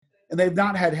and they've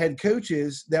not had head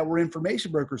coaches that were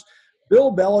information brokers.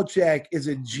 Bill Belichick is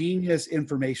a genius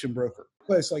information broker.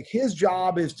 It's like his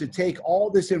job is to take all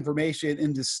this information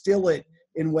and distill it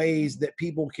in ways that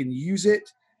people can use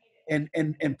it and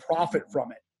profit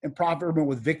from it, and profit from it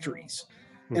with victories.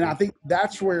 And I think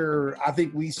that's where I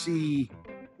think we see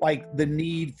like the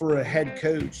need for a head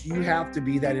coach. You have to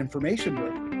be that information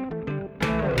broker.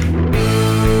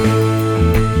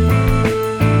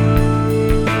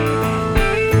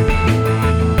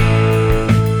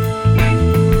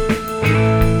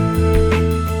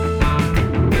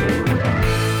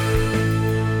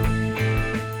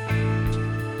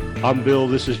 I'm Bill,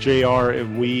 this is JR,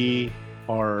 and we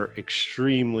are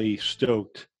extremely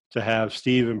stoked to have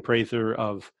Steven Prather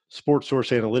of Sports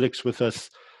Source Analytics with us.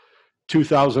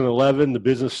 2011, the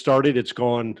business started. It's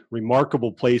gone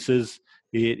remarkable places.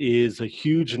 It is a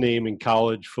huge name in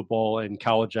college football and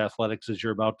college athletics, as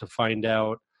you're about to find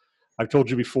out. I've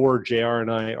told you before, JR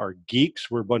and I are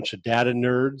geeks. We're a bunch of data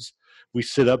nerds. We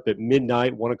sit up at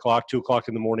midnight, 1 o'clock, 2 o'clock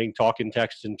in the morning, talking,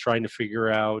 texting, trying to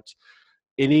figure out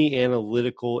any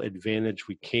analytical advantage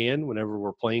we can whenever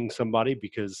we're playing somebody,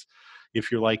 because if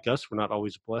you're like us, we're not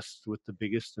always blessed with the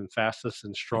biggest and fastest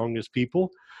and strongest people,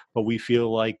 but we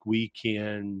feel like we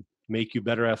can make you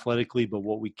better athletically. But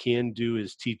what we can do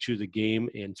is teach you the game.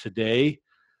 And today,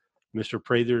 Mr.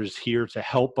 Prather is here to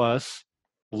help us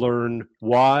learn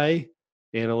why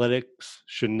analytics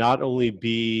should not only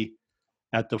be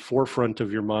at the forefront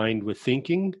of your mind with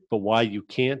thinking, but why you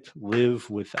can't live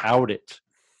without it.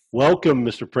 Welcome,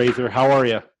 Mr. Prather. How are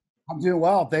you? I'm doing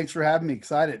well. Thanks for having me.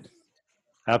 Excited.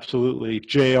 Absolutely.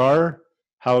 JR,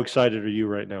 how excited are you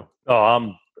right now?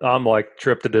 Oh, I'm like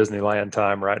trip to Disneyland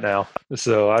time right now.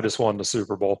 So I just won the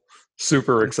Super Bowl.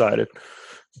 Super excited.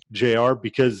 JR,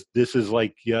 because this is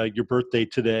like your birthday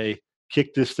today,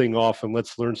 kick this thing off and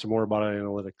let's learn some more about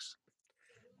analytics.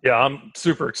 Yeah, I'm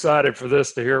super excited for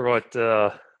this to hear what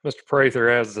Mr. Prather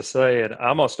has to say. And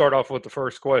I'm going to start off with the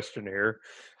first question here,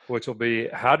 which will be,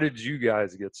 how did you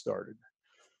guys get started?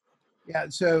 Yeah,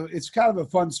 so it's kind of a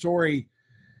fun story.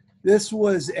 This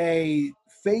was a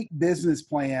fake business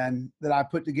plan that I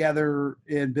put together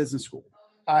in business school.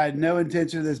 I had no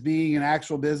intention of this being an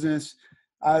actual business.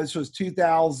 This was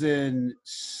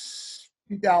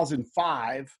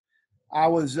 2005. I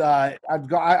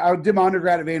did my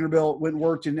undergrad at Vanderbilt, went and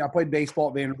worked, and I played baseball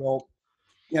at Vanderbilt.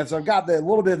 Yeah, so I've got a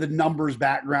little bit of the numbers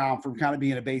background from kind of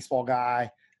being a baseball guy.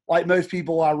 Like most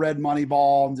people, I read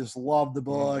Moneyball and just loved the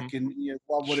book and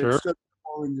loved what it stood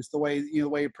for and just the way the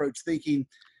way it approached thinking.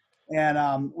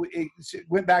 And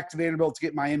went back to Vanderbilt to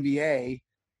get my MBA,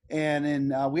 and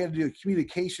then we had to do a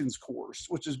communications course,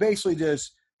 which is basically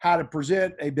just how to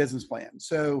present a business plan.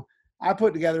 So I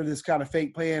put together this kind of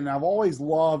fake plan, and I've always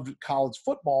loved college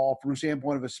football from the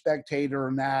standpoint of a spectator,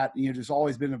 and that just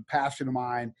always been a passion of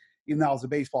mine. Even though I was a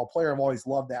baseball player, I've always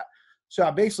loved that. So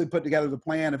I basically put together the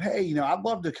plan of, hey, I'd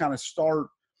love to kind of start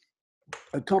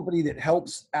a company that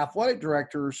helps athletic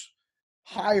directors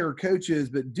hire coaches,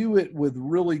 but do it with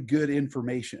really good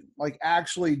information, like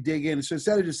actually dig in. So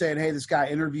instead of just saying, hey, this guy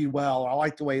interviewed well, or I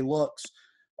like the way he looks,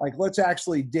 like let's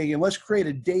actually dig in. Let's create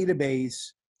a database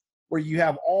where you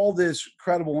have all this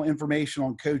credible information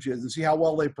on coaches and see how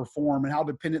well they perform and how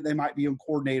dependent they might be on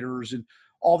coordinators and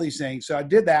all these things. So I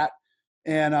did that.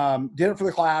 And did it for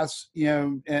the class,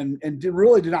 and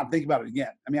really did not think about it again.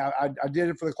 I mean, I did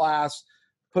it for the class,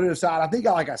 put it aside. I think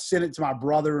I sent it to my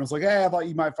brother and was like, hey, I thought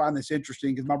you might find this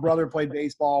interesting, because my brother played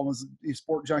baseball and was a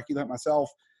sport junkie like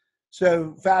myself.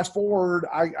 So fast forward,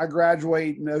 I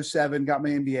graduate in 2007, got my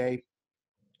MBA,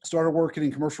 started working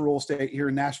in commercial real estate here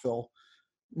in Nashville.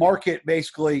 Market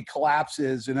basically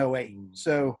collapses in 2008.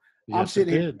 So I'm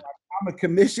sitting here, I'm a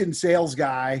commission sales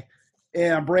guy,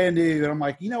 and I'm brand new, and I'm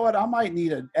like, you know what? I might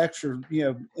need an extra,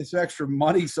 some extra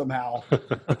money somehow.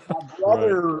 My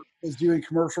brother is doing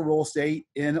commercial real estate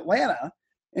in Atlanta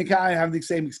and kind of having the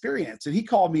same experience. And he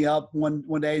called me up one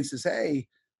day and says, hey,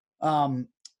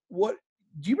 what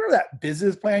do you remember that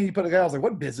business plan you put together? I was like,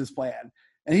 what business plan?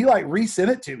 And he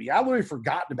resent it to me. I literally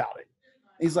forgotten about it.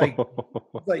 He's like,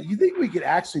 you think we could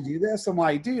actually do this? I'm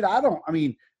like, dude,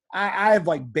 I have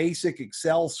basic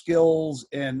Excel skills,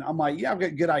 and I'm like, yeah, I've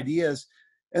got good ideas.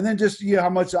 And then just, how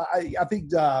much I think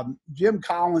Jim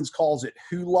Collins calls it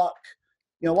who luck.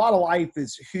 A lot of life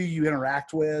is who you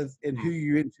interact with and who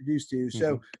you're introduced to.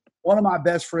 So one of my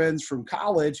best friends from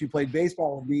college who played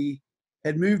baseball with me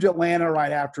had moved to Atlanta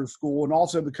right after school, and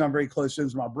also become very close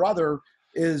friends with my brother,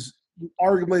 is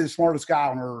arguably the smartest guy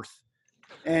on earth.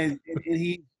 And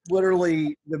he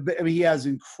literally, he has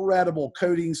incredible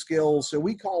coding skills. So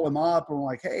we call him up and we're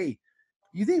like, hey,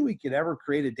 you think we could ever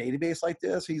create a database like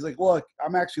this? He's like, look,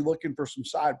 I'm actually looking for some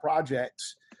side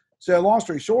projects. So long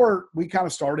story short, we kind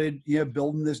of started,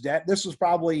 building this debt. This was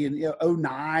probably in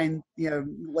 09,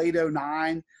 late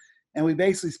 09. And we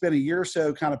basically spent a year or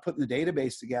so kind of putting the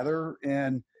database together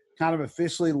and kind of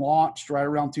officially launched right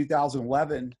around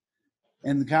 2011.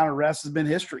 And the kind of rest has been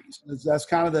history. So that's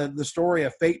kind of the story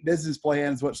of fate business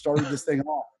plan is what started this thing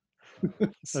off.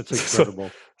 That's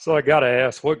incredible. So I got to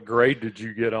ask, what grade did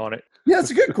you get on it? Yeah,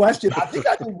 it's a good question. I think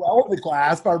I did well in the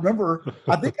class. If I remember,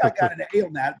 I think I got an A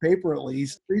on that paper at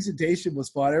least. Presentation was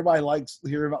fun. Everybody likes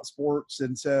hearing about sports.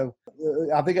 And so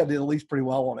I think I did at least pretty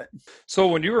well on it. So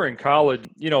when you were in college,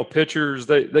 pitchers,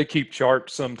 they keep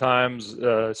charts sometimes,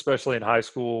 especially in high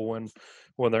school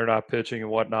when they're not pitching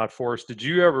and whatnot for us. Did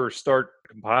you ever start to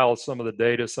compile some of the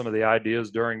data, some of the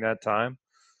ideas during that time?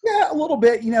 Yeah, a little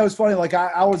bit. It's funny. Like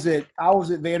I was at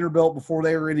Vanderbilt before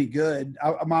they were any good.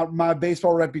 My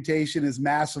baseball reputation has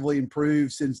massively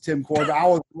improved since Tim Corbin. I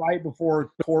was right before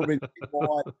Corbin came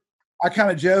on. I kind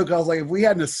of joke. I was like, if we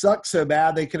hadn't sucked so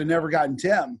bad, they could have never gotten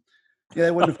Tim. Yeah,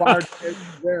 they wouldn't have fired him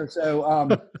there. So,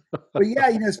 but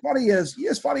yeah, it's funny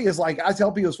is like I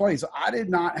tell people it's funny. So I did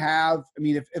not have. I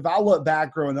mean, if I look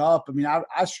back growing up, I mean,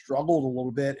 I struggled a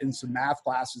little bit in some math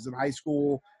classes in high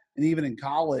school and even in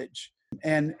college.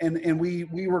 And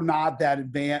we were not that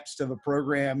advanced of a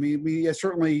program. I mean, we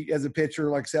certainly as a pitcher,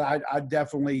 like I said, I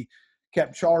definitely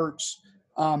kept charts.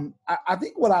 I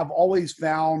think what I've always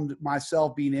found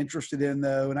myself being interested in,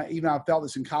 though, and I felt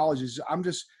this in college, is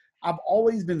I've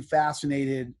always been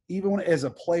fascinated, even as a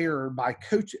player, by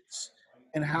coaches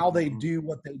and how they do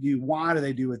what they do. Why do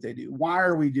they do what they do? Why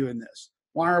are we doing this?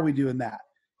 Why are we doing that?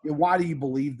 Why do you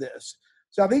believe this?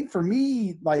 So I think for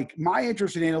me, like my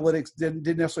interest in analytics didn't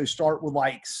necessarily start with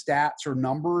like stats or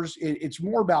numbers. It's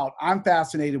more about I'm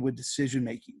fascinated with decision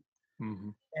making,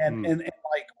 and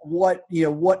like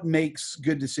what makes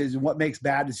good decisions, what makes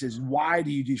bad decisions, why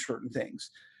do you do certain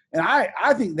things, and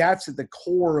I think that's at the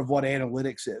core of what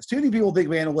analytics is. Too many people think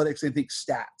of analytics and think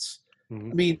stats. I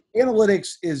mean,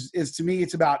 analytics is to me,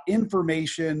 it's about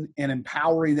information and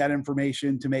empowering that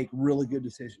information to make really good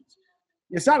decisions.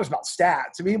 It's not just about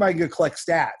stats. I mean, anybody can go collect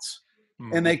stats,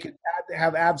 and they can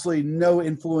have absolutely no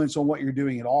influence on what you're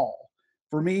doing at all.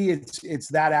 For me, it's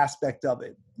that aspect of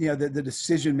it, the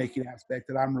decision-making aspect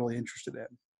that I'm really interested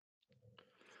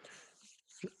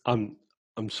in.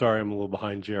 I'm sorry, I'm a little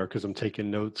behind, JR, because I'm taking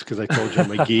notes because I told you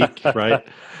I'm a geek, right?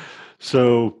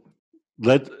 So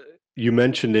you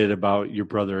mentioned it about your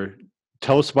brother.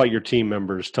 Tell us about your team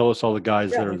members. Tell us all the guys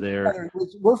that are there.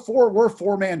 We're a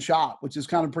 4-man shop, which is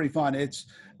kind of pretty fun. It's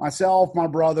myself, my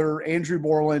brother, Andrew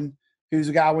Borland, who's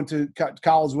a guy I went to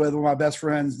college with, one of my best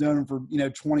friends, known him for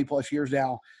 20 plus years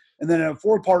now. And then a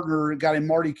fourth partner, a guy named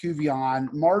Marty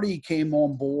Cuvion. Marty came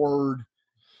on board.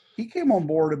 He came on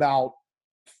board about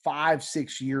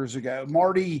 5-6 years ago.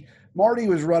 Marty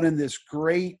was running this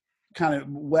great kind of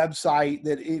website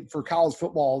that for college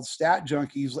football stat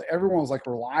junkies, everyone was like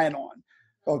relying on,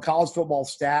 called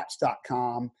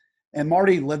collegefootballstats.com. And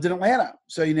Marty lived in Atlanta.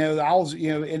 So, I was,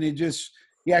 and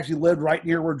he actually lived right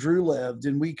near where Drew lived.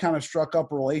 And we kind of struck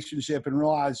up a relationship and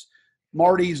realized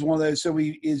Marty's one of those. So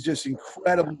he is just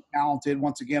incredibly talented,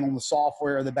 once again, on the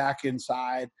software, the back end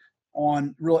side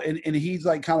and he's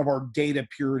like kind of our data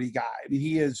purity guy. I mean,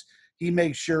 he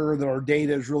makes sure that our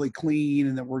data is really clean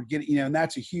and that we're getting, and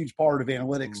that's a huge part of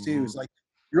analytics too. Is like,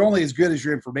 you're only as good as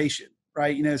your information,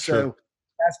 right? So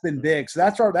that's been big. So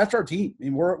that's our team. I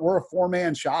mean, we're a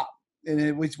 4-man shop,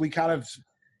 and we kind of,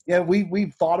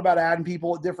 we've thought about adding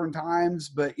people at different times,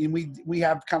 but we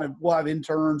have we'll have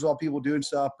interns, we'll have people doing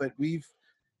stuff, but we've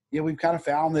kind of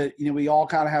found that, we all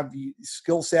kind of have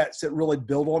skill sets that really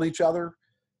build on each other.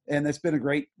 And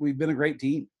we've been a great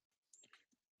team.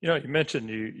 You mentioned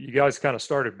you guys kind of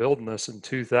started building this in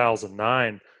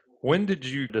 2009. When did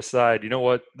you decide,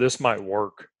 what, this might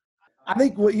work? I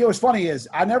think what's funny is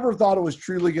I never thought it was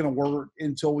truly going to work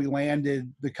until we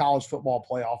landed the college football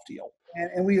playoff deal.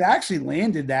 And we actually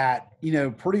landed that,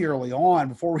 pretty early on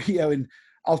before we, and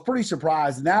I was pretty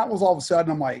surprised. And that was all of a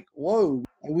sudden, I'm like, whoa,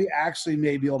 we actually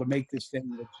may be able to make this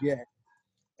thing legit.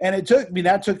 And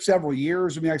that took several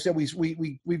years. I mean, like I said,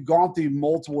 we've gone through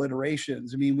multiple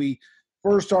iterations. I mean, we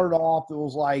first started off, it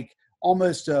was like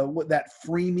almost that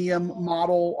freemium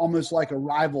model, almost like a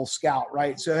rival Scout,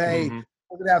 right? So, hey,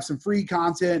 we're going to have some free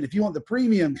content. If you want the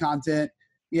premium content,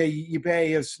 you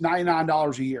pay us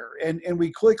 $99 a year. And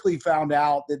we quickly found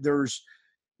out that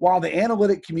while the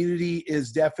analytic community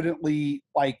is definitely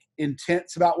like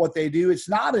intense about what they do, it's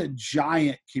not a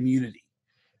giant community.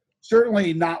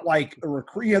 Certainly not like a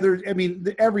recruit.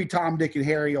 Every Tom, Dick, and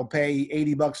Harry will pay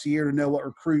 $80 a year to know what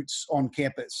recruits on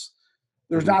campus.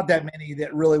 there's not that many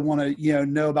that really want to,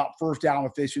 know about first down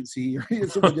efficiency or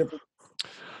something different.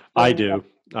 I do.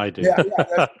 Yeah,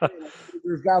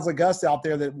 there's guys like us out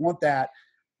there that want that.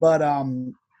 But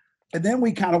and then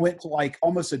we kind of went to like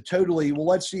almost a totally, well,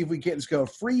 let's see if we can't just go a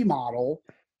free model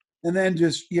and then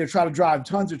just try to drive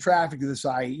tons of traffic to the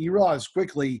site. You realize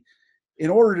quickly, in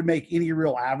order to make any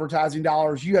real advertising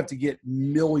dollars, you have to get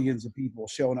millions of people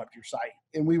showing up to your site.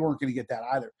 And we weren't going to get that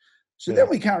either. So then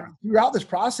we kind of, throughout this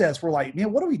process, we're like,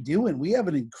 man, what are we doing? We have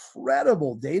an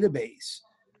incredible database,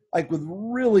 like with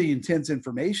really intense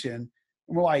information.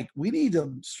 And we're like, we need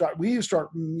to start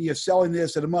selling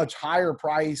this at a much higher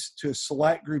price to a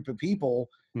select group of people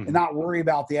and not worry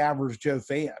about the average Joe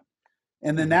fan.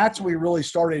 And then that's when we really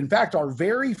started. In fact, our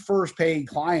very first paid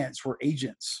clients were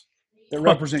agents that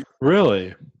represent. Really?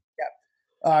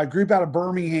 Yeah. A group out of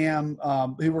Birmingham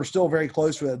who we're still very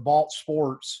close with, Balt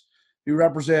Sports, who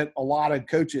represent a lot of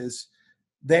coaches.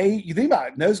 You think about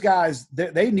it, those guys,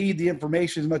 they need the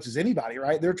information as much as anybody,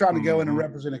 right? They're trying to go in and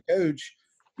represent a coach.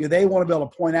 They want to be able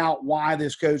to point out why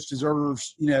this coach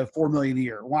deserves, $4 million a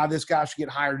year, why this guy should get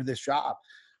hired to this job.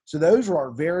 So those were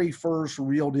our very first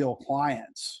real deal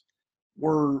clients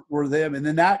were them. And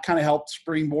then that kind of helped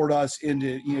springboard us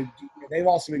into, they've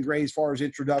also been great as far as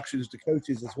introductions to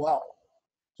coaches as well.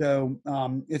 So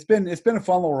it's been a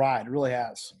fun little ride. It really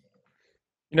has.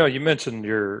 You mentioned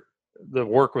the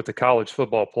work with the College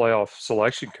Football Playoff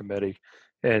Selection Committee,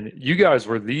 and you guys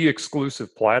were the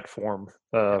exclusive platform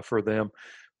for them.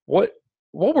 What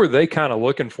were they kind of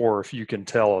looking for, if you can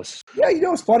tell us? Yeah,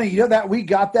 it's funny. That we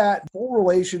got that full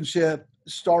relationship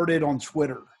started on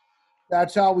Twitter.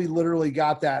 That's how we literally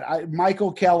got that.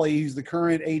 Michael Kelly, who's the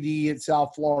current AD at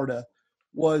South Florida,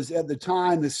 was at the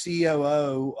time the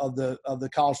COO of the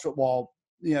college football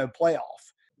playoff.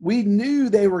 We knew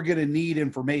they were going to need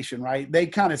information, right? They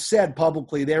kind of said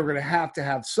publicly they were going to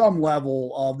have some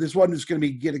level of, this wasn't just going to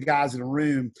be get the guys in a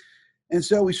room. And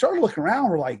so we started looking around.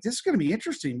 We're like, this is going to be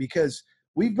interesting because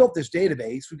we've built this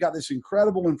database. We've got this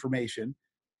incredible information.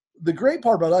 The great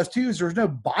part about us too is there's no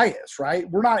bias, right?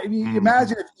 We're not,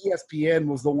 imagine if ESPN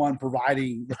was the one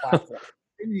providing the platform.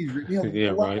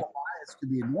 The right. Bias could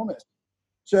be enormous.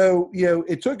 So,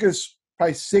 it took us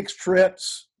probably 6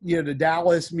 trips, to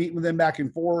Dallas, meeting with them back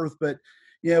and forth. But,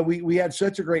 we had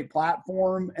such a great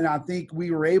platform, and I think we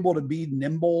were able to be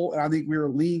nimble, and I think we were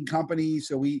a lean company.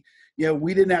 So we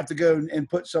didn't have to go and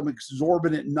put some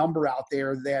exorbitant number out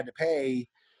there that they had to pay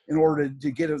in order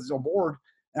to get us on board.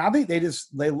 And I think they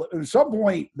at some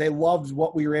point they loved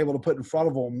what we were able to put in front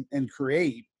of them and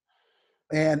create.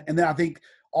 And then I think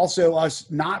also us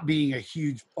not being a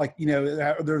huge, we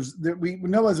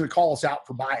no one's going to call us out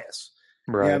for bias.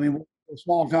 Right. We're a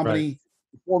small company,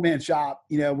 right. 4-man shop,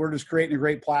 we're just creating a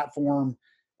great platform.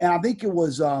 And I think it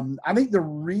was, I think the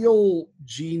real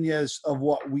genius of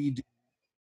what we do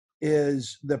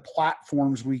is the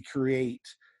platforms we create,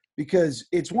 because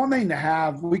it's one thing to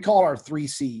have, we call it our 3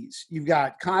 C's. You've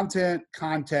got content,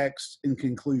 context, and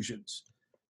conclusions.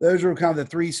 Those are kind of the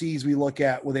 3 C's we look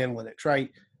at with analytics, right?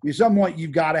 At some point,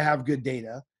 you've got to have good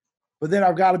data, but then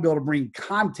I've got to be able to bring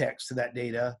context to that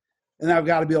data, and I've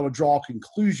got to be able to draw a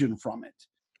conclusion from it.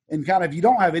 And kind of, if you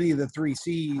don't have any of the 3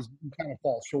 C's, you kind of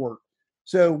fall short.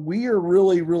 So we are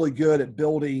really, really good at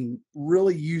building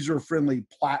really user-friendly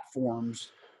platforms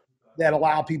that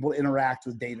allow people to interact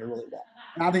with data really well.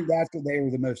 And I think that's what they were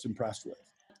the most impressed with.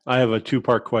 I have a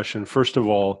 2-part question. First of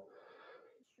all,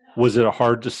 was it a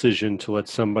hard decision to let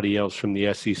somebody else from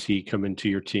the SEC come into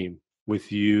your team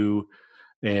with you?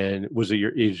 And was it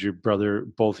your brother,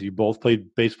 both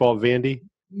played baseball at Vandy?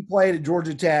 He played at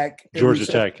Georgia Tech. Georgia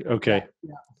Tech. Okay.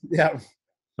 Yeah.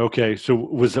 Okay. So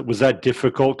was that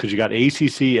difficult? Because you got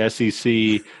ACC,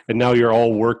 SEC, and now you're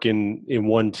all working in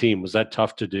one team. Was that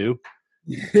tough to do?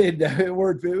 It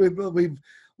worked. We've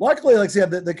luckily, like I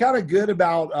said, the kind of good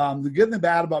about the good and the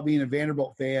bad about being a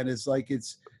Vanderbilt fan is like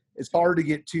it's hard to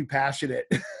get too passionate.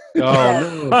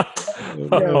 Oh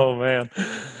no! Oh man!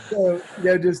 So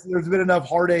just there's been enough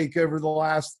heartache over the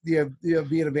last being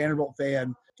a Vanderbilt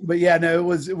fan. But yeah, no, it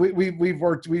was we've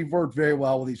worked very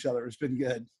well with each other. It's been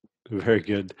good. Very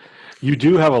good. You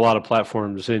do have a lot of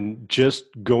platforms, and just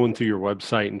going through your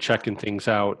website and checking things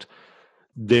out,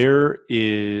 there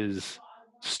is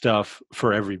stuff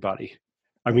for everybody.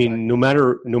 I mean, no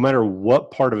matter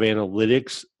what part of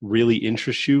analytics really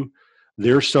interests you,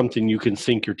 there's something you can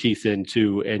sink your teeth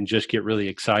into and just get really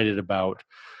excited about.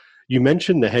 You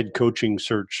mentioned the head coaching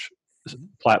search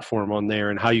platform on there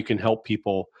and how you can help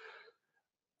people.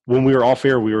 When we were off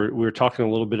air, we were talking a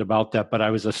little bit about that, but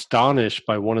I was astonished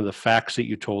by one of the facts that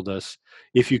you told us.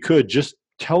 If you could just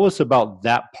tell us about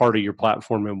that part of your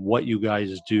platform and what you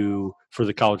guys do for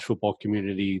the college football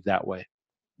community that way.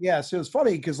 Yeah, so it's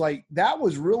funny because like that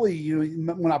was really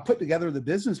when I put together the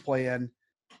business plan,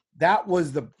 that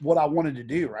was what I wanted to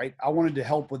do, right? I wanted to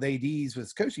help with ADs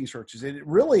with coaching searches, and it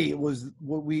was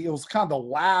kind of the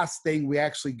last thing we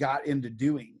actually got into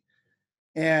doing.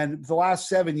 And the last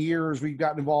 7 years, we've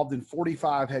gotten involved in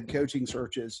 45 head coaching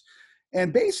searches,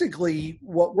 and basically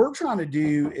what we're trying to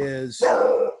do is,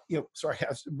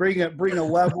 bring a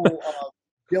level of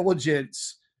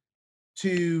diligence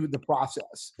to the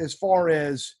process as far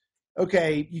as,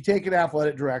 okay, you take an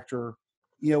athletic director,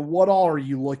 what all are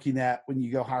you looking at when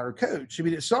you go hire a coach? I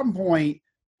mean, at some point,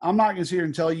 I'm not going to sit here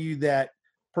and tell you that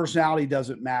personality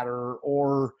doesn't matter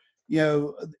or,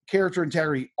 character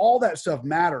integrity, all that stuff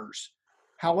matters.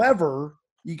 However,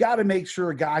 you got to make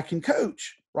sure a guy can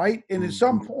coach, right? And at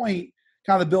some point,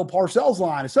 kind of the Bill Parcells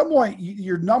line, at some point,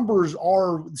 your numbers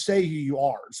say who you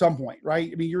are at some point,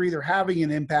 right? I mean, you're either having an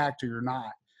impact or you're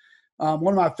not.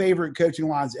 One of my favorite coaching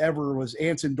lines ever was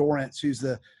Anson Dorrance, who's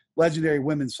the legendary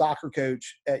women's soccer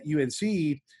coach at UNC.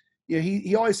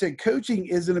 He always said coaching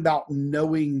isn't about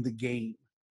knowing the game,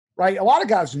 right? A lot of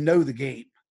guys know the game.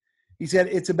 He said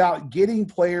it's about getting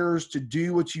players to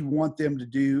do what you want them to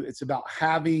do. It's about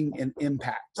having an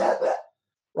impact,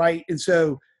 right? And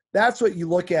so that's what you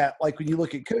look at, like when you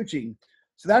look at coaching.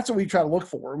 So that's what we try to look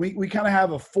for. We kind of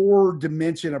have a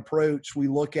 4-dimension approach we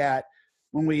look at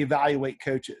when we evaluate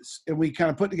coaches. And we kind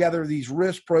of put together these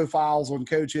risk profiles on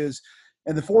coaches.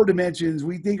 And the 4 dimensions,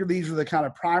 we think these are the kind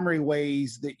of primary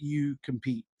ways that you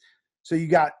compete. So you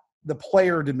got the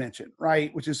player dimension,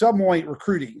 right? Which is some point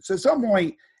recruiting. So at some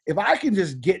point, if I can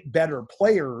just get better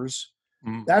players,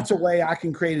 that's a way I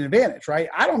can create an advantage, right?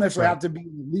 I don't necessarily have to be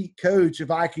an elite coach if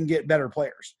I can get better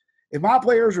players. If my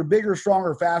players are bigger,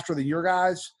 stronger, faster than your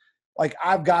guys, like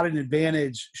I've got an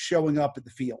advantage showing up at the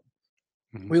field.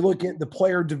 We look at the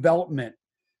player development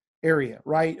area,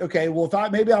 right? Okay, well,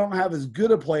 maybe I don't have as good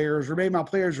of players, or maybe my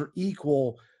players are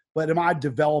equal, but am I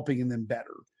developing them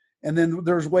better? And then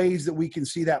there's ways that we can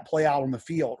see that play out on the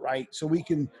field, right? So we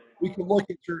can look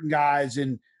at certain guys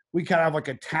and we kind of have like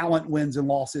a talent wins and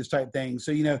losses type thing.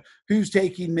 So, who's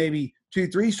taking maybe 2,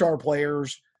 3-star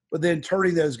players, but then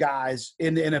turning those guys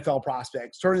into NFL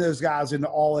prospects, turning those guys into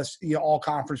all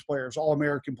conference players, all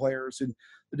American players, and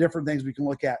the different things we can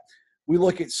look at. We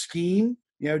look at scheme,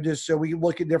 just so we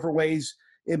look at different ways,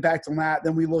 impact on that.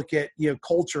 Then we look at,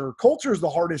 culture. Culture is the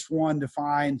hardest one to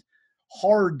find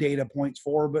hard data points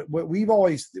for, but what we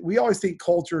always think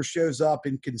culture shows up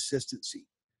in consistency,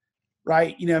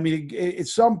 right? At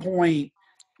some point,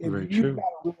 if you've got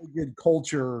a really good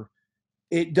culture,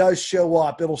 it does show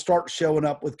up. It'll start showing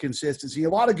up with consistency.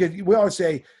 We always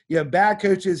say, bad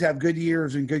coaches have good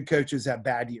years and good coaches have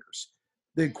bad years.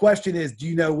 The question is, do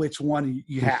you know which one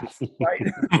you have,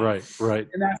 right? Right.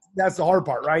 And that's the hard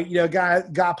part, right?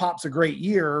 Guy pops a great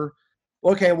year.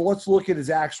 Okay, well, let's look at his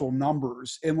actual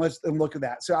numbers and look at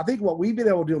that. So I think what we've been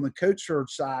able to do on the coach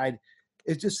search side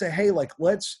is just say, hey, like,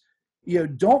 let's,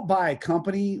 don't buy a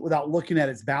company without looking at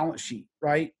its balance sheet,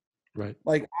 right? Right.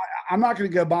 Like, I'm not going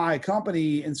to go buy a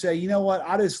company and say, you know what,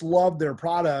 I just love their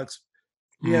products,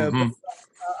 but I'm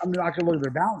not going to look at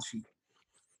their balance sheet.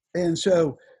 And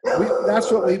so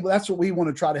that's what we want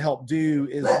to try to help do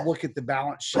is look at the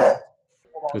balance sheet.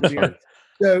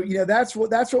 So, that's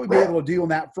what we've been able to do on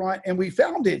that front. And we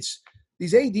found these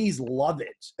ADs love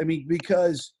it. I mean,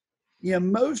 because,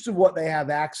 most of what they have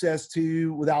access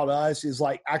to without us is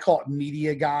like, I call it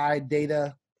media guide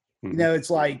data. It's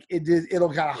like,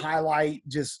 it'll kind of highlight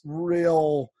just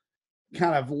real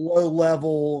kind of low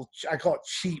level, I call it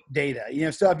cheap data,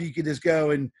 stuff you could just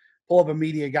go and pull up a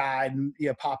media guide and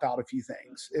pop out a few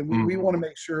things. And we want to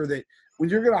make sure that when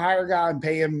you're going to hire a guy and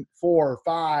pay him $4,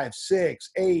 $5, $6,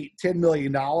 $8, $10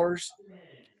 million,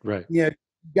 right? You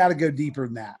got to go deeper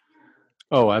than that.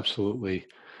 Oh, absolutely.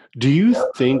 Do you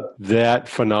think that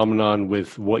phenomenon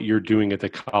with what you're doing at the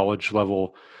college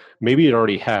level, maybe it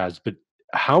already has, but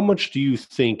how much do you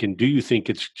think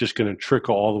it's just going to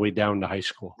trickle all the way down to high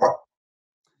school?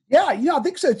 Yeah, I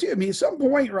think so too. I mean, at some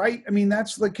point, right? I mean,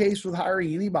 that's the case with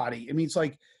hiring anybody. I mean, it's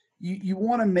like you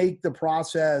want to make the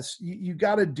process, you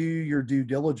got to do your due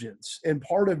diligence. And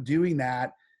part of doing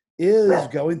that is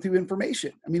going through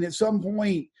information. I mean, at some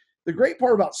point, the great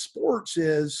part about sports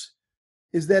is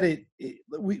that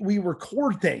we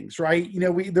record things, right?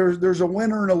 There's a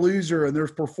winner and a loser, and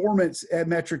there's performance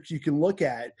metrics you can look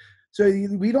at. So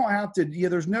we don't have to,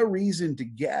 there's no reason to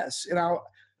guess. And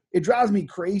it drives me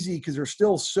crazy because there's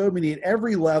still so many at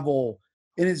every level,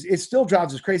 and it still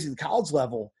drives us crazy at the college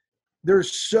level.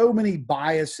 There's so many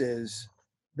biases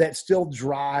that still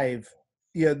drive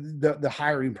the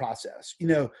hiring process,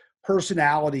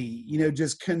 personality,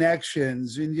 just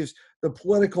connections and just the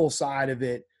political side of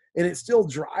it. And it still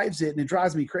drives it, and it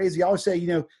drives me crazy. I always say,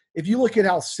 if you look at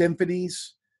how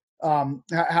symphonies,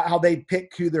 how they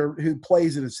pick who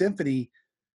plays in a symphony,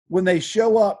 when they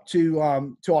show up to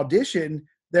audition,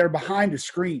 they're behind a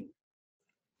screen.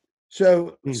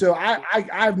 So I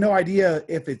have no idea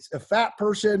if it's a fat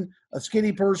person, a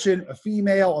skinny person, a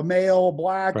female, a male,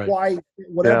 black, Right. white,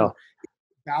 whatever. Yeah. It's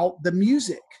about the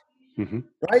music, Mm-hmm.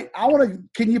 right?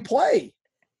 Can you play?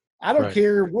 I don't Right.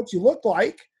 care what you look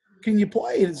like. Can you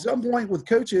play? And at some point with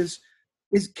coaches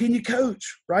can you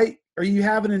coach, right? Are you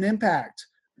having an impact?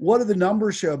 What do the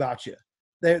numbers show about you?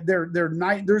 They're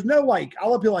not, there's no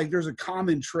I'll be there's a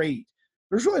common trait.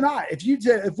 There's really not.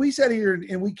 If we sat here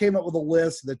and we came up with a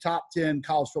list of the top 10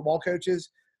 college football coaches,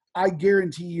 I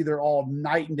guarantee you they're all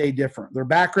night and day different. Their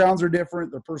backgrounds are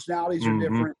different. Their personalities are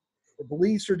different. Their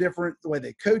beliefs are different. The way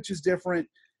they coach is different.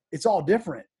 It's all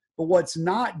different. But what's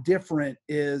not different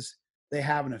is they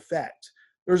have an effect.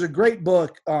 There's a great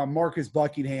book, Marcus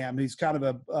Buckingham. He's kind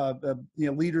of a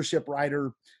leadership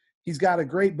writer. He's got a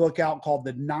great book out called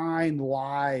The 9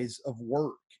 Lies of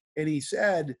Work. And he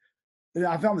said, and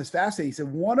I found this fascinating. He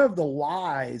said, one of the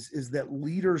lies is that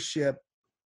leadership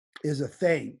is a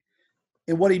thing.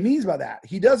 And what he means by that,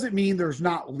 he doesn't mean there's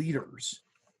not leaders.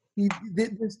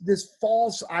 This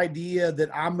false idea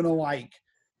that I'm going to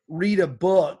read a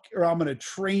book or I'm going to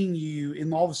train you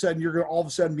and all of a sudden you're going to all of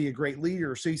a sudden be a great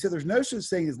leader. So he said, there's no such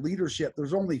thing as leadership.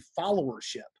 There's only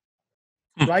followership,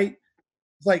 right?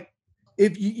 It's like,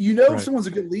 if Right. if someone's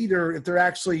a good leader, if they're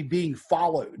actually being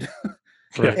followed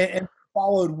Right. and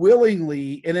followed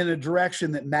willingly and in a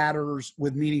direction that matters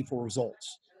with meaningful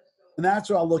results. And that's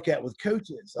what I look at with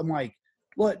coaches. I'm like,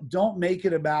 look, don't make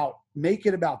it about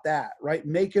that, right?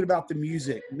 Make it about the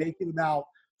music, make it about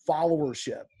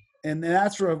followership. And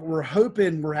that's where we're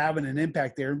hoping we're having an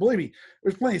impact there. And believe me,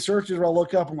 there's plenty of searches where I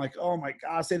look up, I'm like, oh my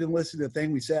gosh, they didn't listen to the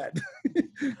thing we said.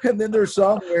 And then there's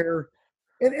some where,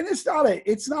 and it's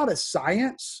not a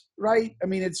science, right? I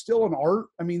mean, it's still an art.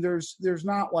 I mean, there's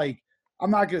not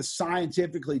I'm not going to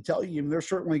scientifically tell you. I mean, there's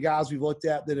certainly guys we've looked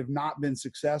at that have not been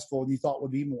successful and you thought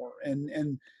would be more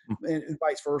and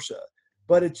vice versa.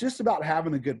 But it's just about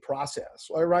having a good process,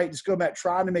 all right? Just go back,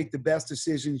 trying to make the best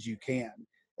decisions you can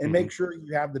and make sure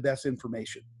you have the best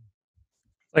information.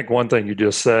 I think one thing you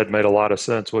just said made a lot of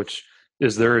sense, which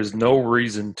is there is no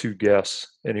reason to guess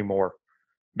anymore,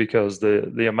 because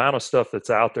the amount of stuff that's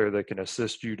out there that can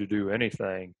assist you to do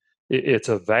anything, it's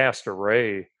a vast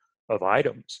array of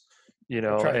items,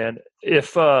 Right. And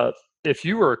if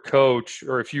you were a coach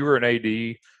or if you were an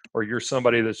AD or you're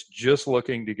somebody that's just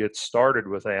looking to get started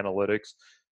with analytics,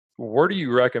 where do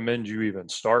you recommend you even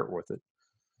start with it?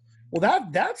 Well,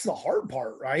 that's the hard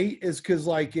part, right? Is because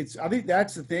I think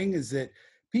that's the thing is that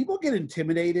people get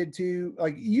intimidated to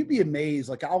you'd be amazed.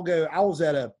 I was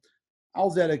at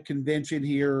a convention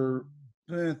here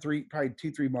probably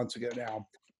 2-3 months ago now.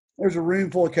 There's a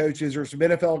room full of coaches. There's some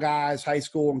NFL guys, high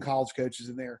school and college coaches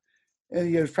in there.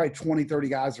 And there's probably 20, 30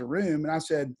 guys in a room. And I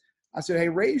said, hey,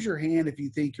 raise your hand if you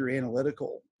think you're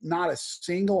analytical. Not a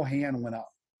single hand went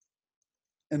up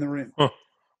in the room. Huh.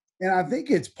 And I think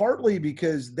it's partly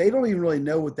because they don't even really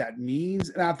know what that means.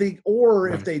 And I think, or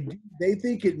if they do, they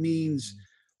think it means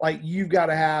you've got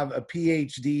to have a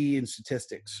PhD in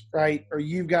statistics, right? Or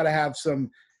you've got to have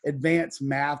some advanced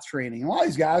math training. A lot of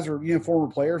these guys are former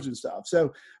players and stuff.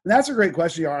 So that's a great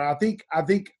question, Yara. I think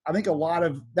a lot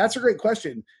of that's a great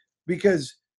question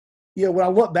because when I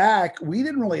look back, we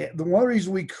didn't really. The one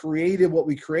reason we created what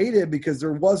we created because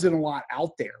there wasn't a lot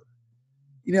out there.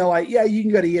 You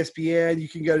can go to ESPN, you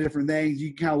can go to different things, you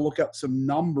can kind of look up some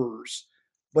numbers,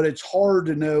 but it's hard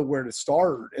to know where to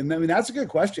start. And I mean, that's a good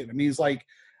question. I mean, it's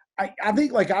I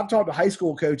think I've talked to high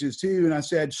school coaches too, and I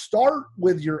said, start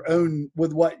with your own,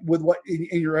 with what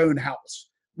in your own house,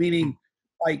 meaning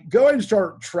go ahead and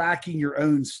start tracking your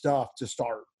own stuff to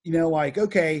start,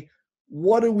 okay,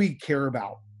 what do we care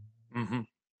about? Mm-hmm.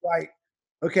 Right.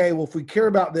 Okay. Well, if we care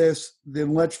about this,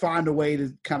 then let's find a way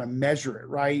to kind of measure it.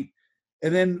 Right.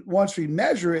 And then once we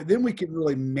measure it, then we can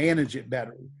really manage it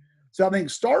better. So I think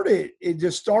start at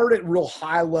real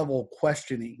high level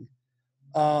questioning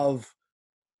of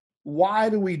why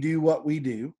do we do what we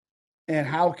do and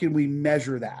how can we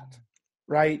measure that?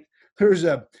 Right.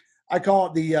 I call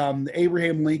it the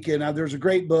Abraham Lincoln. There's a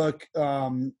great book.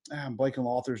 I'm blanking on the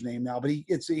author's name now, but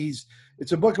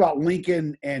it's a book about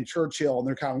Lincoln and Churchill and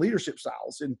their kind of leadership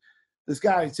styles. And this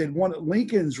guy said he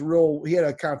had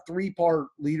a kind of 3-part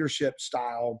leadership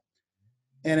style.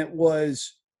 And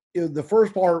the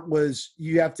first part was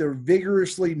you have to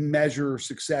vigorously measure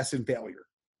success and failure.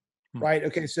 right?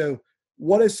 Okay, so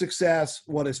what is success?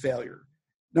 What is failure?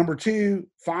 Number 2,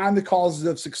 find the causes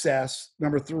of success.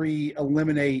 Number 3,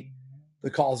 eliminate the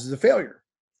causes of failure.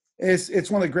 It's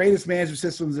one of the greatest management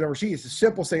systems I've ever seen. It's the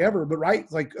simplest thing ever, but right?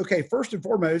 It's like, okay, first and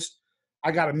foremost,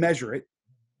 I got to measure it.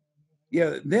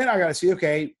 Then I got to see,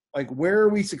 okay, like where are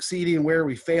we succeeding and where are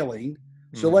we failing?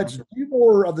 So let's do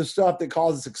more of the stuff that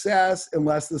causes success and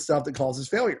less of the stuff that causes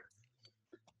failure.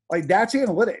 Like that's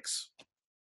analytics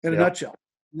in a nutshell.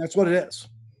 And that's what it is.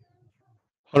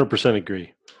 100%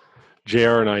 agree.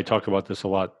 JR and I talk about this a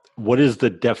lot. What is the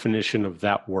definition of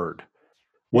that word?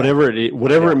 Whatever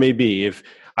it may be. If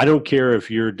I don't care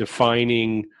if you're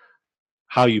defining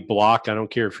how you block, I don't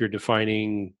care if you're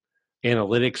defining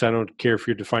analytics, I don't care if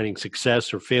you're defining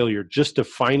success or failure, just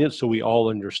define it so we all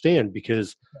understand,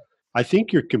 because I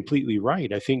think you're completely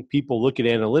right. I think people look at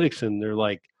analytics and they're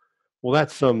like, well,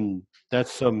 that's some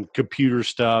computer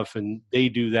stuff and they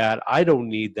do that. I don't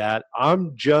need that.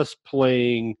 I'm just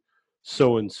playing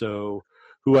so-and-so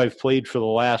who I've played for the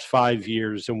last 5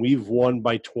 years and we've won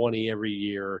by 20 every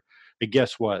year. And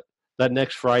guess what? That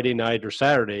next Friday night or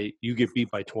Saturday, you get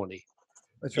beat by 20.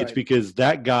 That's right. It's because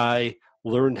that guy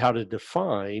learned how to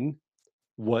define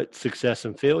what success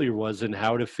and failure was and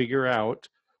how to figure out,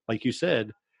 like you said,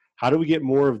 how do we get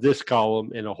more of this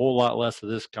column and a whole lot less of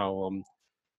this column?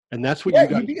 And that's what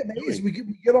you'd be amazed. We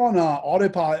get on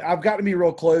Autopilot. I've got to be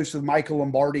real close with Michael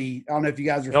Lombardi. I don't know if you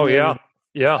guys are familiar. Oh,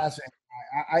 yeah.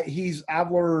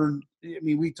 I've learned, I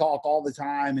mean, we talk all the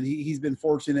time and he's been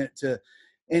fortunate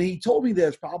and he told me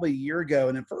this probably a year ago.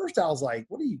 And at first I was like,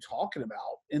 what are you talking about?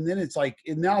 And then it's like,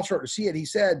 and now I'm starting to see it. He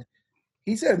said,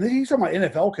 he's talking about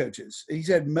NFL coaches. He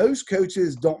said, most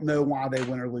coaches don't know why they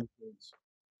win or lose games.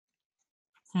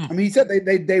 I mean, he said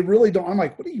they really don't. I'm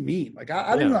like, what do you mean? Like,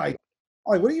 I didn't like,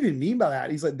 what do you even mean by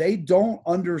that? He's like, they don't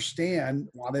understand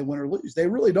why they win or lose. They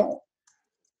really don't.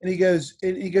 And he goes,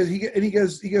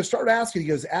 start asking. He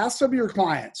goes, ask some of your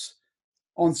clients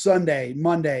on Sunday,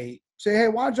 Monday, say, hey,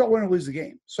 why did y'all win or lose the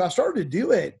game? So I started to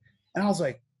do it, and I was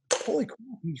like, holy crap,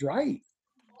 he's right.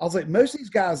 I was like, most of these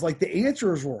guys, like the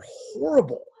answers were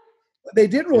horrible. They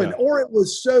didn't really, or it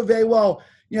was so vague. Well,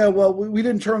 we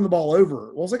didn't turn the ball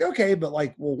over. Well, I was like, okay, but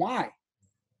like, well, why?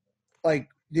 Like,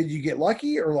 did you get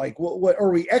lucky or like what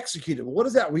or we executed? What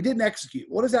is that? We didn't execute.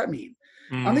 What does that mean?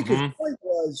 I think his point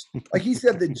was, like he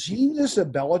said, the genius of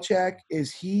Belichick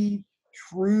is he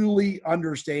truly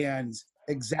understands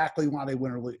exactly why they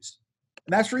win or lose.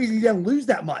 And that's the reason he doesn't lose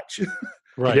that much.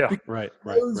 Right. He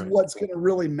knows what's going to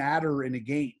really matter in a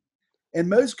game. And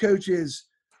most coaches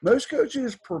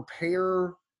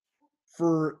prepare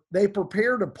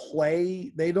to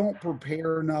play. They don't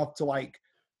prepare enough to like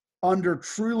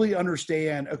truly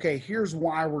understand, okay, here's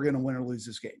why we're going to win or lose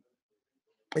this game.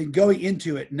 And going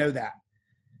into it, know that.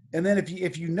 And then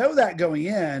if you know that going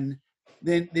in,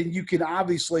 then you can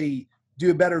obviously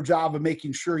do a better job of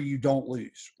making sure you don't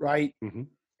lose, right? Mm-hmm.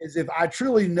 Is if I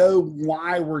truly know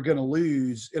why we're going to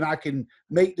lose and I can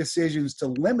make decisions to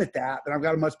limit that, then I've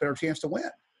got a much better chance to win.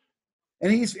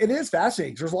 And it is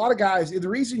fascinating. There's a lot of guys, the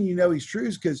reason he's true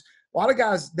is because a lot of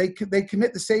guys, they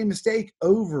commit the same mistake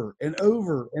over and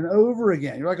over and over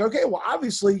again. You're like, okay, well,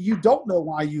 obviously you don't know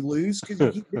why you lose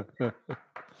because you keep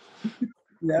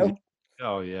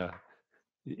Oh, yeah.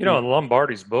 In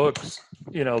Lombardi's books,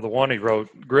 the one he wrote,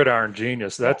 Gridiron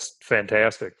Genius, that's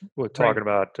fantastic. We're talking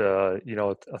about, I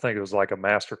think it was like a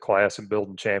master class in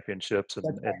building championships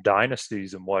and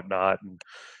dynasties and whatnot. And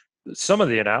some of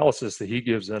the analysis that he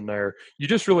gives in there, you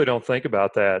just really don't think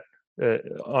about that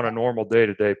on a normal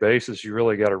day-to-day basis. You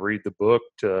really got to read the book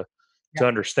to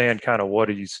understand kind of what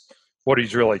he's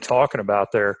really talking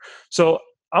about there. So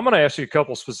I'm going to ask you a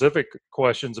couple specific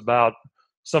questions about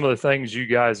some of the things you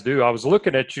guys do. I was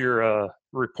looking at your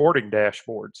reporting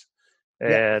dashboards,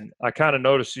 and I kind of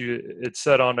noticed it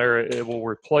said on there it will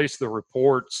replace the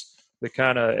reports, the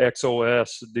kind of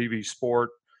XOS, DB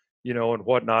Sport, and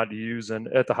whatnot to use. And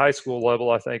at the high school level,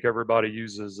 I think everybody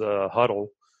uses Huddle,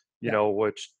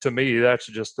 which to me, that's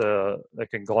just a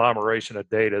conglomeration of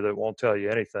data that won't tell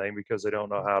you anything because they don't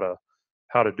know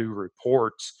how to do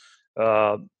reports.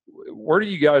 Where do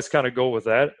you guys kind of go with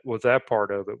that part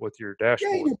of it with your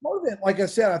dashboard? Yeah, part of it, like I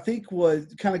said, I think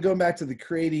was kind of going back to the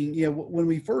creating, when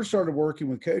we first started working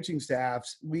with coaching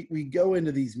staffs, we go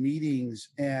into these meetings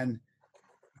and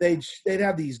they'd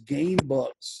have these game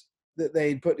books that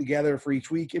they'd put together for each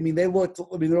week. I mean, they're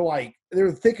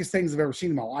the thickest things I've ever seen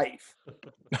in my life.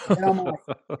 And I'm like,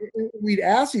 we'd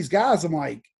ask these guys, I'm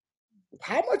like,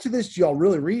 how much of this do y'all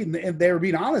really read? And they were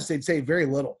being honest, they'd say very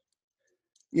little.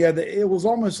 Yeah, it was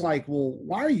almost like, well,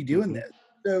 why are you doing this?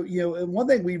 So, and one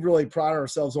thing we really pride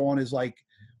ourselves on is like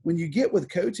when you get with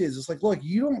coaches, it's like, look,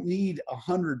 you don't need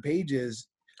 100 pages.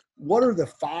 What are the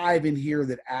 5 in here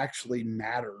that actually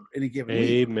matter in a given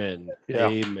week? Amen. Yeah.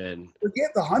 Amen.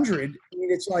 Forget the 100. I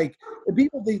mean, it's like, and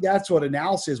people think that's what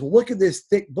analysis is. Well, look at this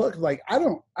thick book. Like, I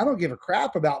don't give a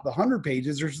crap about the 100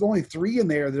 pages. There's only 3 in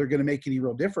there that are going to make any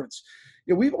real difference.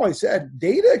 You know, we've always said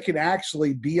data can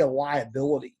actually be a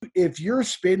liability. If you're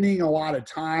spending a lot of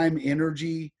time,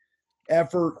 energy,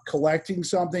 effort collecting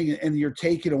something and you're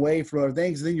taking away from other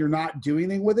things, then you're not doing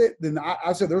anything with it, then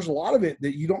I said there's a lot of it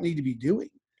that you don't need to be doing.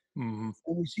 Mm-hmm.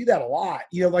 And we see that a lot.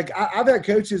 You know, like I've had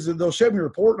coaches and they'll show me a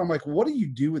report and I'm like, well, what do you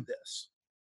do with this?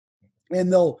 And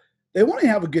they want to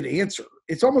have a good answer.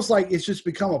 It's almost like it's just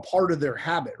become a part of their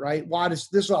habit, right? Why does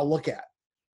this is what I look at?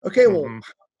 Okay, well,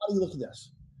 how do you look at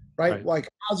this? Right? Like,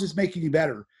 how's this making you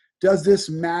better? Does this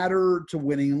matter to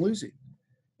winning and losing?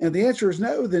 And if the answer is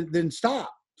no, then stop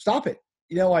it.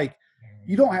 You know, like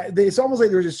you don't have, it's almost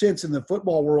like there's a sense in the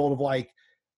football world of like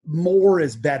more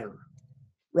is better.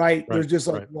 Right. There's just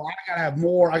like, well, I gotta have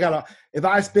more. If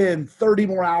I spend 30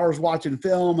 more hours watching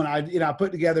film and I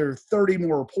put together 30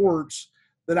 more reports,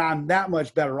 then I'm that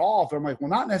much better off. And I'm like, well,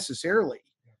 not necessarily.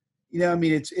 You know, I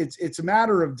mean, it's a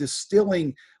matter of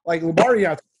distilling. Like Lombardi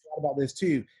and I talk about this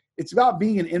too. It's about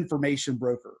being an information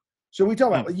broker. So we talk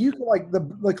about you can, like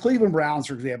the Cleveland Browns,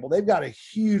 for example, they've got a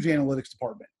huge analytics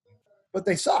department, but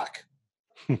they suck,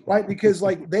 right? Because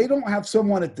like they don't have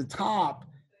someone at the top.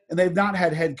 And they've not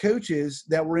had head coaches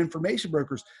that were information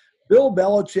brokers. Bill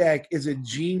Belichick is a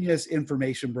genius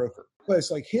information broker. It's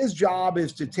like his job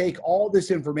is to take all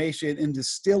this information and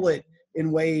distill it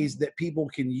in ways that people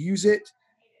can use it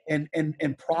and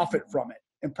profit from it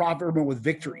and profit from it with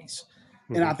victories.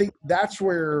 Mm-hmm. And I think that's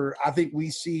where I think we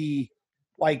see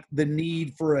like the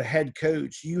need for a head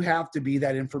coach. You have to be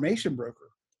that information broker.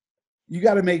 You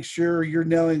got to make sure you're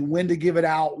knowing when to give it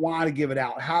out, why to give it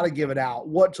out, how to give it out,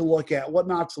 what to look at, what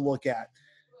not to look at.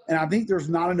 And I think there's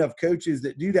not enough coaches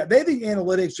that do that. They think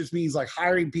analytics just means like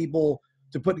hiring people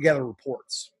to put together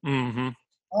reports. Mm-hmm.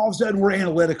 All of a sudden we're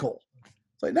analytical.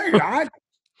 It's like, no, you're not.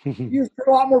 You just put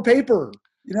a lot more paper.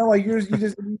 You know, like you're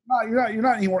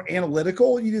not any more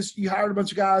analytical. You hired a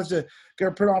bunch of guys to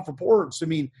go print off reports. I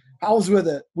mean,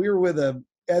 we were with a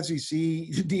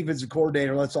SEC defensive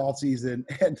coordinator last all season,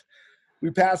 and we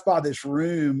passed by this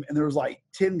room and there was like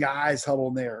 10 guys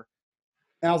huddled in there.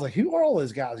 And I was like, who are all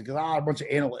those guys? Because a bunch of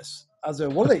analysts. I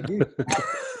said, what do they do?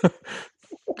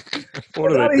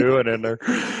 What are they doing in there?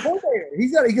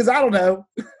 Because I don't know.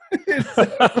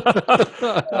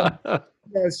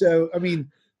 So, I mean,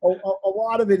 a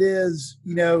lot of it is,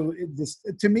 you know,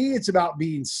 to me, it's about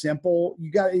being simple.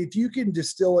 If you can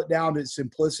distill it down to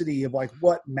simplicity of like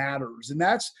what matters. And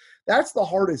that's the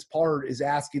hardest part, is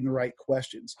asking the right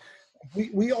questions.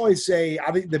 We always say,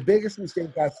 I think the biggest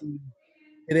mistake I see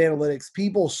in analytics,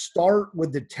 people start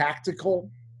with the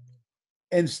tactical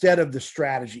instead of the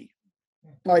strategy.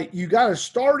 Like you got to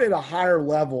start at a higher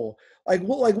level.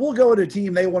 We'll go into a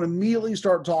team, they want to immediately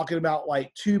start talking about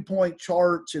like 2-point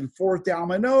charts and fourth down. I'm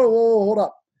like, no, hold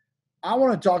up. I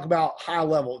want to talk about high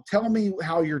level. Tell me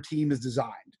how your team is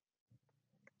designed.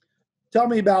 Tell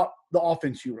me about the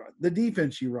offense you run, the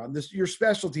defense you run, your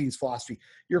special teams philosophy,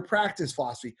 your practice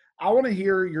philosophy. I want to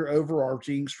hear your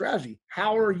overarching strategy.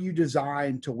 How are you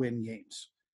designed to win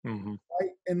games? Mm-hmm. Right?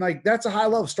 And like, that's a high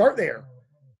level. Start there.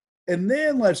 And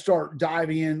then let's start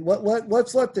diving in.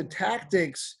 Let's let the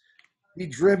tactics be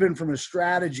driven from a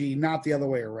strategy, not the other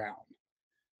way around.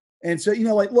 And so, you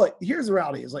know, like, look, here's the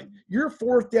reality is like your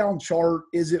fourth down chart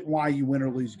isn't why you win or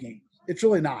lose games. It's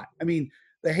really not. I mean,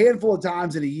 the handful of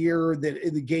times in a year that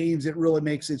in the games it really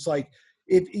makes it's like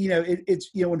if you know it's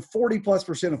you know when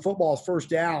 40+% of football is first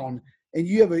down and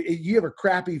you have a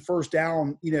crappy first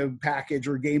down package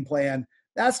or game plan,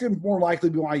 that's going to more likely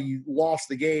be why you lost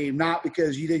the game, not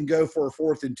because you didn't go for a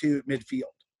 4th and 2 at midfield.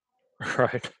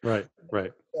 Right.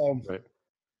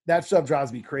 That stuff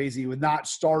drives me crazy with not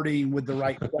starting with the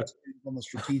right questions on the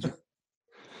strategic.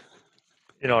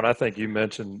 You know, and I think you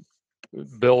mentioned,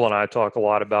 Bill and I talk a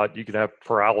lot about you can have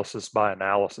paralysis by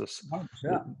analysis.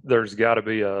 100%. There's got to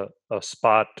be a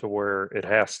spot to where it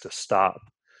has to stop.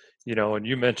 You know, and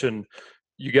you mentioned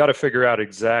you got to figure out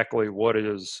exactly what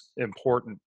is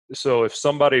important. So if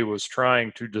somebody was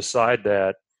trying to decide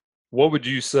that, what would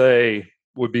you say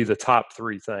would be the top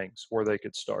 3 things where they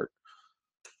could start?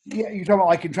 Yeah, you're talking about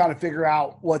like in trying to figure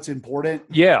out what's important.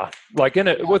 Yeah, like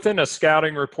within a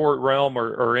scouting report realm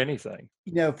or anything.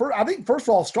 You know, I think first of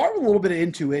all, start with a little bit of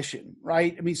intuition,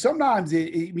 right? I mean, sometimes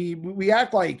we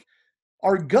act like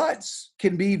our guts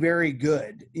can be very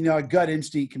good. You know, a gut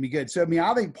instinct can be good. So I mean,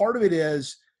 I think part of it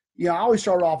is I always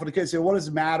start off with a kid say, what does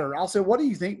it matter? I'll say, what do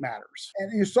you think matters?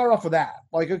 And you start off with that.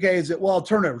 Like, okay, is it, well,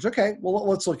 turnovers. Okay, well,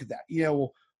 let's look at that.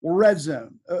 Well, red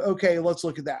zone. Okay, let's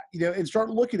look at that, and start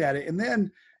looking at it. And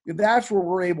then that's where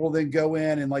we're able to then go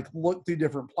in and like look through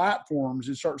different platforms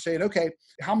and start saying, okay,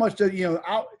 how much do,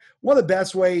 one of the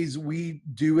best ways we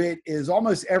do it is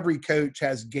almost every coach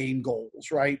has game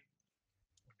goals, right?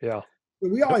 Yeah.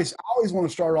 We always want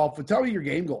to start off with, tell me your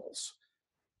game goals.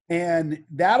 And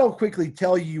that'll quickly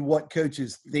tell you what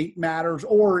coaches think matters.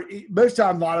 Or most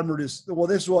times, a lot of them are just, well,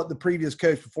 this is what the previous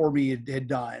coach before me had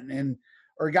done.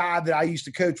 Or a guy that I used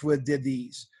to coach with did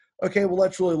these. Okay, well,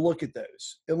 let's really look at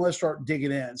those and let's start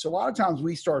digging in. So a lot of times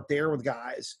we start there with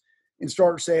guys and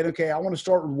start saying, okay, I want to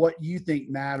start with what you think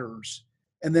matters.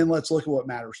 And then let's look at what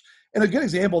matters. And a good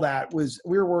example of that was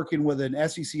we were working with an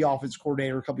SEC offense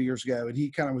coordinator a couple of years ago, and he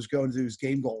kind of was going through his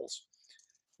game goals.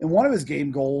 And one of his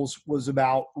game goals was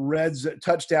about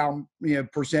touchdown,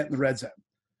 percent in the red zone.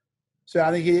 So I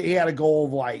think he had a goal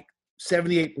of like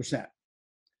 78%.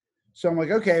 So I'm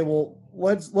like, okay, well,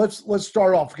 let's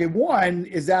start off. Okay, one,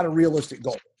 is that a realistic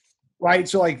goal, right?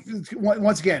 So like,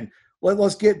 once again,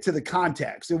 let's get to the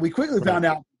context. And we quickly found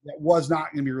out that was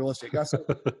not going to be realistic.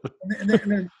 And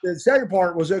then the second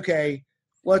part was, okay,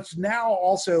 let's now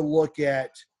also look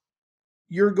at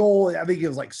your goal. I think it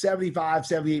was like 75,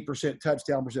 78%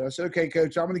 touchdown percent. I said, okay,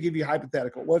 coach, I'm going to give you a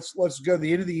hypothetical. Let's go to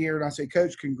the end of the year. And I say,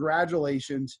 coach,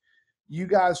 congratulations. You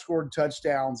guys scored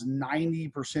touchdowns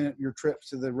 90% of your trips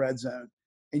to the red zone,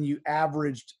 and you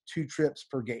averaged 2 trips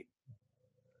per game.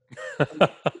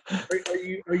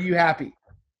 Are you happy?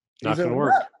 Not going to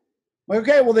work. Yeah.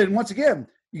 Okay, well then once again,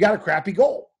 you got a crappy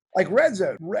goal. Like red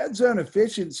zone. Red zone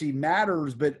efficiency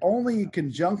matters, but only in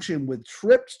conjunction with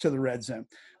trips to the red zone.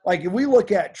 Like if we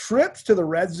look at trips to the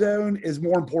red zone is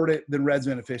more important than red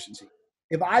zone efficiency.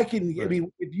 If I can, right. I mean,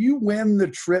 if you win the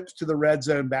trips to the red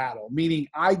zone battle, meaning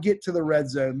I get to the red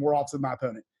zone more often than my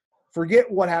opponent, forget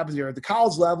what happens here. At the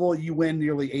college level, you win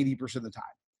nearly 80% of the time.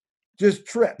 Just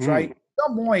trips, right? At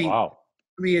some point, wow.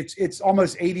 I mean, it's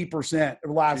almost 80% of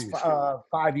the last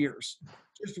 5 years.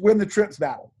 Just win the trips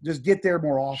battle. Just get there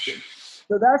more often.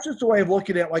 So that's just a way of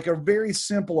looking at like a very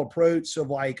simple approach of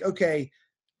like, okay,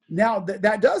 now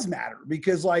that does matter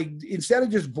because like instead of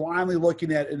just blindly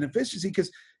looking at an efficiency, because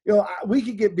we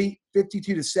could get beat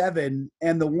 52-7,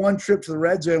 and the one trip to the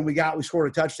red zone we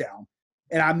scored a touchdown,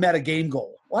 and I met a game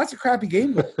goal. Well, that's a crappy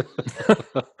game goal.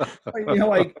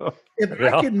 Like if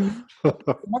I can,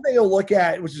 one thing you'll look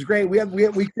at, which is great, we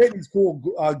create these cool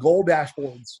goal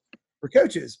dashboards for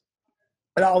coaches,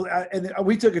 and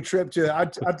we took a trip to I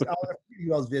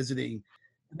was visiting.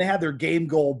 And they had their game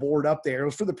goal board up there. It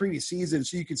was for the previous season,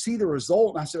 so you could see the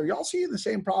result. And I said, "Are y'all seeing the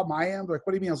same problem I am?" They're like,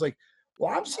 "What do you mean?" I was like,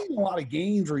 well, I'm seeing a lot of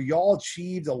games where y'all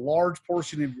achieved a large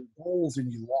portion of your goals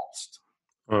and you lost.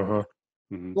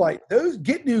 Mm-hmm. Like those,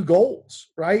 get new goals,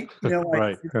 right?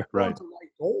 Right. The right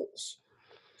goals.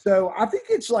 So I think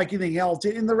it's like anything else.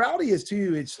 And the reality is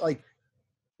too, it's like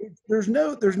there's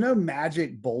no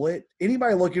magic bullet.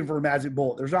 Anybody looking for a magic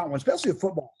bullet, there's not one, especially in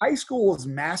football. High school is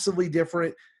massively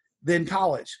different than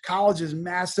college. College is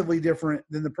massively different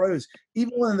than the pros.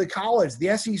 Even within the college,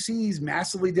 the SEC is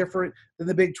massively different than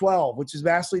the Big 12, which is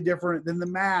vastly different than the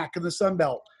MAC and the Sun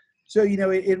Belt. So,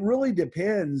 it really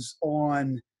depends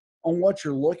on what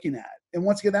you're looking at. And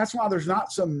once again, that's why there's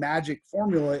not some magic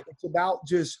formula. It's about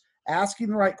just asking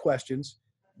the right questions,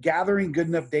 gathering good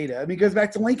enough data. I mean, it goes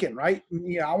back to Lincoln, right?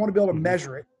 I want to be able to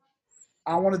measure it.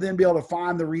 I want to then be able to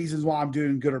find the reasons why I'm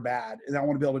doing good or bad. And I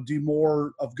want to be able to do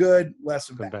more of good,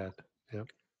 less of bad. Yep.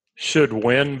 Should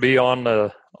win be on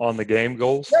the game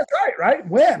goals? That's right?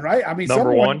 Win, right? I mean,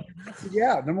 number one.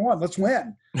 Yeah, number one, let's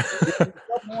win. At some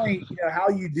point, how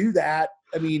you do that,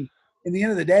 I mean, in the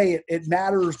end of the day, it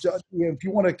matters. If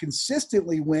you want to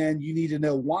consistently win, you need to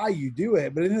know why you do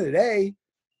it. But at the end of the day,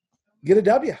 get a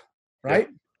W, right?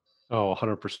 Yeah. Oh,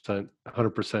 100%.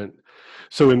 100%.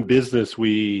 So in business,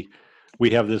 we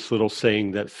have this little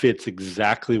saying that fits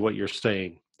exactly what you're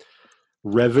saying.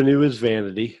 Revenue is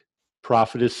vanity,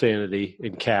 profit is sanity,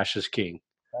 and cash is king.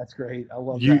 That's great. I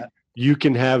love that. You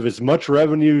can have as much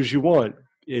revenue as you want.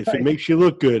 If it makes you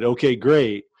look good, okay,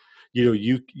 great.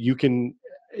 You can,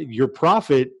 your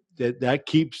profit that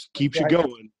keeps you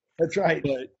going. That's right.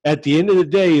 But at the end of the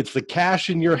day, it's the cash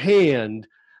in your hand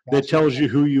that tells you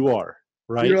who you are,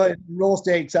 right? Real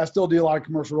estate, because I still do a lot of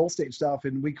commercial real estate stuff,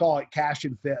 and we call it cash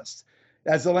and fist.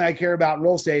 That's the thing I care about in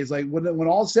real estate. Is like when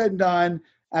all's said and done,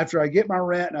 after I get my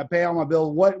rent and I pay all my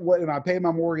bills, what and I pay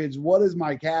my mortgage, what is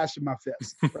my cash in my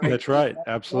fist? Right? That's right.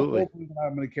 Absolutely. That's what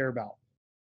I'm going to care about.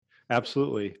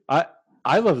 Absolutely.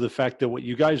 I love the fact that what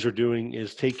you guys are doing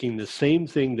is taking the same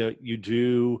thing that you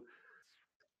do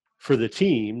for the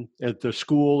team at the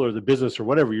school or the business or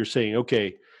whatever, you're saying,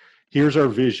 okay, here's our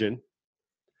vision.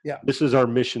 Yeah. This is our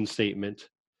mission statement.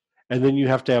 And then you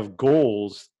have to have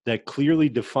goals that clearly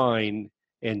define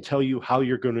and tell you how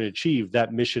you're going to achieve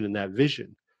that mission and that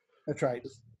vision. That's right.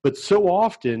 But so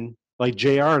often, like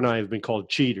JR and I have been called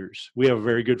cheaters. We have a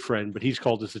very good friend, but he's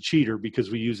called us a cheater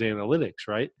because we use analytics,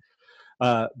 right?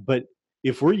 But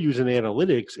if we're using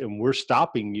analytics and we're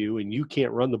stopping you and you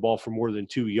can't run the ball for more than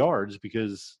 2 yards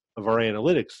because of our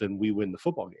analytics, then we win the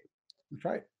football game. That's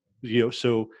right.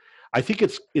 So I think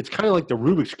it's kind of like the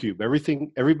Rubik's Cube.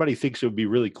 Everybody thinks it would be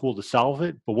really cool to solve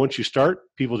it, but once you start,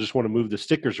 people just want to move the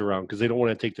stickers around because they don't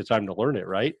want to take the time to learn it,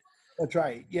 right? That's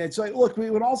right. Yeah, it's like, look,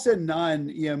 when all said and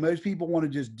done, most people want to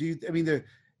just do. I mean,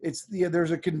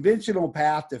 there's a conventional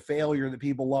path to failure that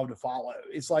people love to follow.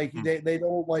 It's like they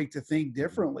don't like to think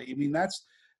differently. I mean, that's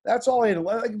all.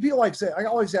 Like people like say, I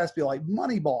always ask people like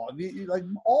Moneyball, like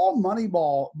all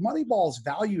Moneyball's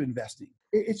value investing.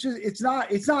 It's not.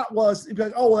 Well, it's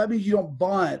like, oh, well, that means you don't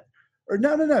bunt, or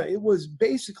no. It was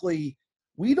basically,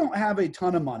 we don't have a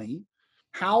ton of money.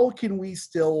 How can we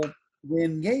still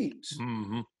win games?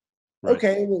 Mm-hmm. Right.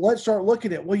 Okay, well, let's start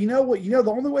looking at, well, you know what,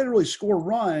 the only way to really score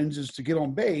runs is to get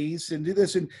on base and do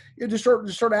this, and just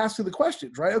start asking the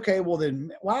questions, right? Okay, well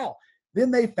then, wow. Then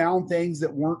they found things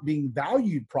that weren't being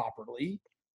valued properly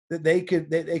that they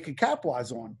could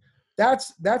capitalize on.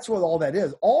 That's what all that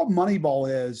is. All Moneyball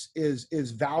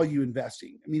is value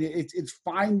investing. I mean, it's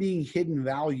finding hidden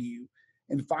value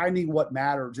and finding what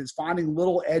matters. It's finding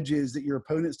little edges that your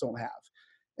opponents don't have.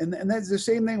 And that's the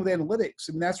same thing with analytics.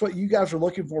 I mean, that's what you guys are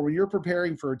looking for when you're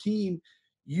preparing for a team.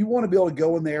 You want to be able to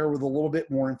go in there with a little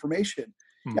bit more information.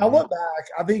 Mm-hmm. Now, look back.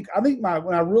 I think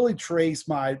when I really trace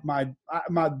my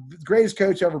greatest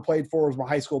coach I ever played for was my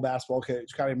high school basketball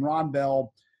coach, a guy named Ron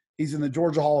Bell. He's in the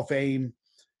Georgia Hall of Fame.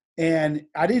 And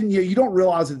I didn't. You don't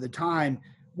realize at the time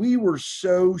we were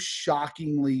so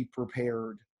shockingly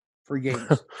prepared for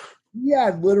games. We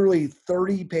had literally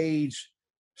 30-page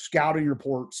scouting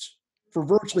reports for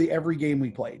virtually every game we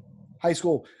played. High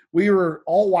school, we were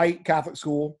all white Catholic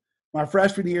school. My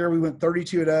freshman year, we went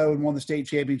 32-0 and won the state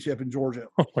championship in Georgia.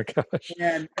 Oh my gosh!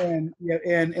 And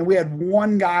we had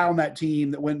one guy on that team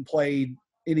that went and played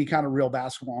any kind of real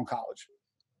basketball in college.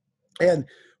 And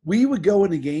we would go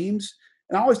into games,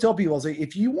 and I always tell people, I say,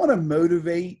 if you want to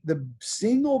motivate, the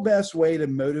single best way to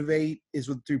motivate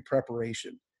is through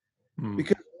preparation.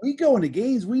 Because we go into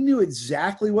games, we knew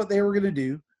exactly what they were going to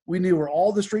do. We knew where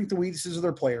all the strengths and weaknesses of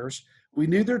their players. We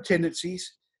knew their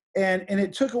tendencies, and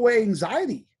it took away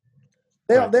anxiety.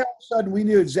 They all of a sudden, we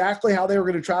knew exactly how they were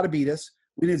going to try to beat us.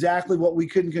 We knew exactly what we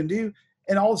couldn't do.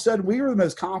 And all of a sudden, we were the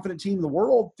most confident team in the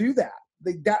world through that.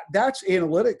 That's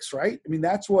analytics, right? I mean,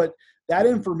 that's what that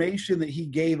information that he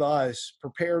gave us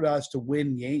prepared us to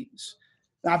win games.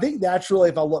 And I think that's really,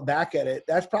 if I look back at it,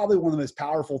 that's probably one of the most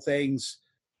powerful things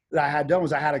that I had done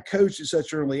was I had a coach at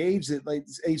such an early age that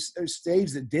a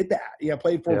stage that did that.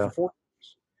 Played for 4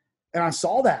 years. And I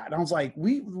saw that. And I was like,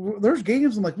 there's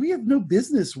games I'm like, we have no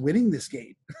business winning this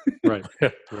game. Right.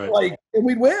 Like, and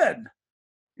we'd win.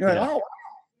 You're like, oh,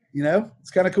 wow.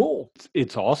 It's kind of cool.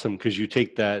 It's awesome because you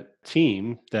take that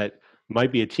team that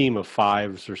might be a team of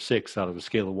 5s or 6 out of a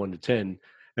scale of 1 to 10.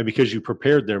 And because you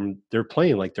prepared them, they're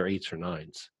playing like they're 8s or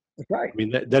 9s. That's right. I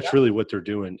mean, that's really what they're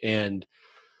doing. And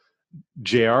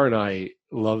JR and I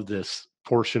love this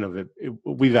portion of it.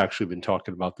 We've actually been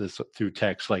talking about this through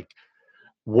text. Like,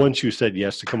 once you said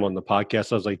yes to come on the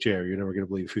podcast, I was like, JR, you're never going to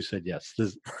believe who said yes.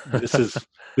 This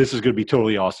is going to be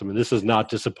totally awesome. And this is not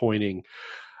disappointing.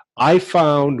 I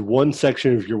found one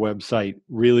section of your website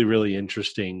really, really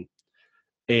interesting,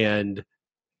 and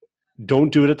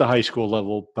don't do it at the high school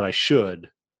level, but I should.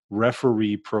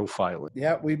 Referee profiling.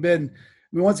 Yeah.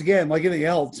 Once again, like anything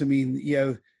else, I mean,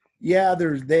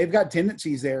 they've got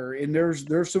tendencies there, and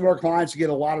there's some of our clients that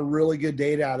get a lot of really good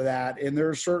data out of that. And there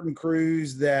are certain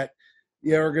crews that,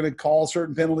 are going to call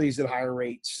certain penalties at higher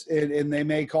rates, and they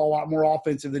may call a lot more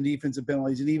offensive than defensive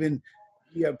penalties, and even,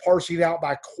 parsing it out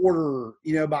by quarter,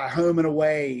 by home and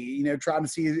away, trying to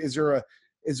see, is there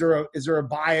a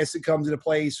bias that comes into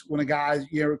place when a guy,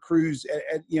 crews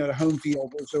at a home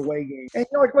field or away game. And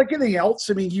like anything else,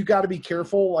 I mean, you got to be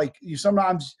careful. Like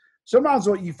sometimes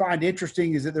what you find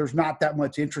interesting is that there's not that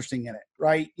much interesting in it,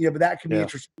 right? But that can be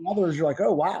interesting. Others, you're like,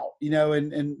 oh, wow,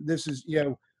 and this is,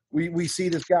 we see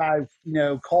this guy,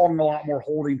 calling a lot more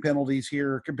holding penalties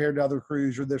here compared to other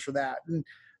crews or this or that. And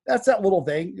that's that little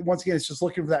thing. Once again, it's just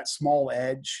looking for that small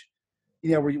edge,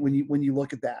 when you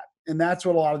look at that. And that's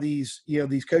what a lot of these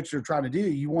coaches are trying to do.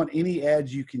 You want any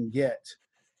edge you can get.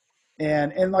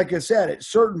 And like I said, at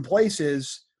certain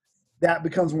places, that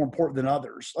becomes more important than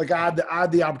others. Like I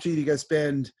had the opportunity to go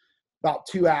spend about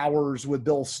 2 hours with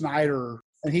Bill Snyder,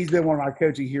 and he's been one of my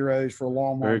coaching heroes for a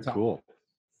long, long Very time. cool.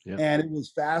 Yeah. And it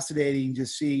was fascinating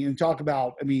just seeing and talk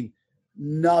about, I mean,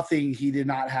 nothing he did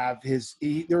not have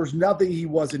there was nothing he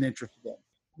wasn't interested in.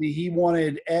 I mean, he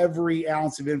wanted every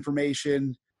ounce of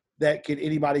information that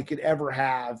anybody could ever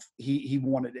have. He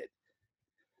wanted it.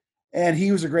 And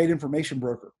he was a great information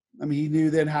broker. I mean, he knew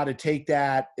then how to take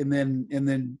that and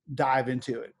then dive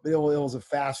into it. It was a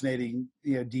fascinating,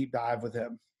 deep dive with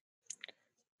him.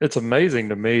 It's amazing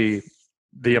to me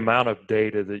the amount of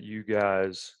data that you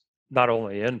guys not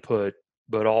only input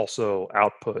but also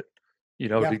output,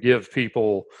 to give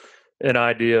people an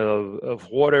idea of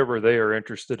whatever they are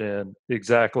interested in,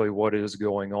 exactly what is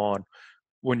going on.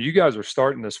 When you guys are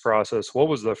starting this process, what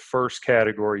was the first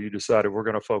category you decided we're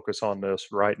going to focus on this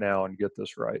right now and get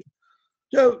this right?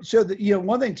 So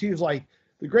one thing too is like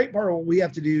the great part of what we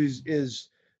have to do is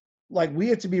like we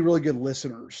have to be really good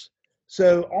listeners.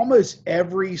 So almost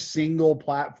every single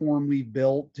platform we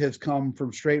built has come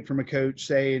straight from a coach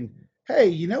saying, "Hey,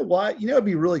 you know what? It'd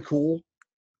be really cool."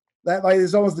 That like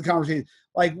is almost the conversation.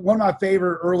 Like one of my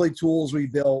favorite early tools we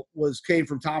built came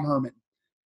from Tom Herman.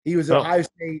 He was at Ohio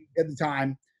State at the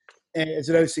time, and as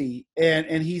an OC,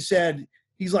 and he said,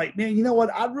 he's like, "Man, you know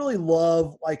what? I'd really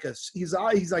love like he's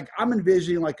like, I'm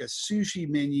envisioning like a sushi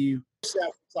menu set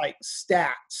with like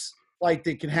stats like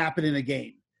that can happen in a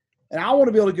game. And I want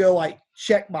to be able to go like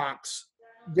checkbox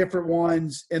different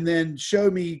ones and then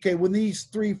show me, okay, when these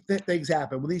 3 things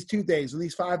happen, when these 2 things, when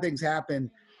these 5 things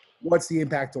happen, what's the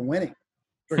impact on winning?"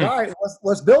 Like, all right,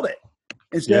 let's build it.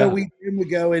 And so we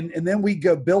go and then we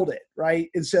go build it, right?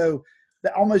 And so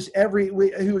almost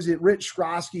who was it? Rich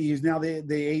Skrosky, who's now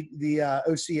the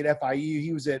OC at FIU.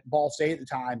 He was at Ball State at the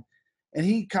time, and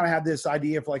he kind of had this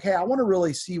idea for like, hey, I want to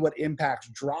really see what impacts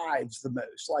drives the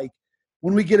most. Like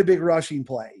when we get a big rushing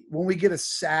play, when we get a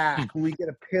sack, when we get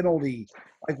a penalty,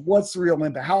 like what's the real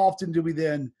impact? How often do we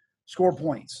then score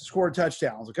points, score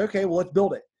touchdowns? Like, okay, well, let's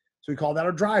build it. So we call that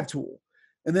our drive tool.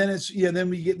 And then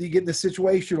then you get the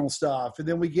situational stuff, and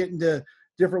then we get into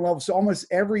different levels. So almost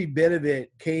every bit of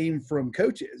it came from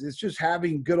coaches. It's just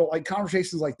having good like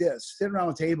conversations like this, sitting around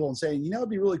the table and saying, it'd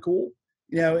be really cool,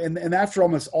 and that's where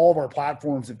almost all of our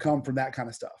platforms have come from, that kind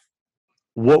of stuff.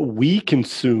 What we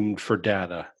consumed for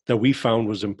data that we found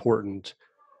was important,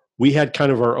 we had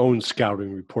kind of our own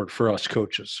scouting report for us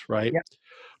coaches, right? Yep.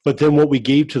 But then what we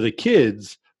gave to the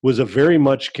kids was a very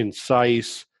much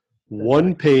concise,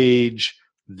 one page,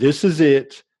 this is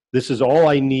it. This is all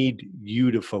I need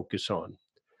you to focus on.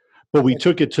 But we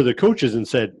took it to the coaches and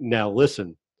said, now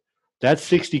listen, that's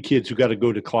 60 kids who got to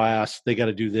go to class. They got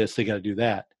to do this. They got to do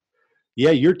that.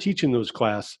 Yeah, you're teaching those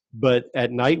class, but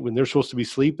at night when they're supposed to be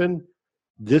sleeping,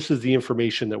 this is the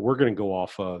information that we're going to go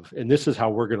off of. And this is how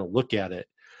we're going to look at it.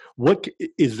 What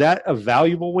is that a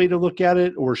valuable way to look at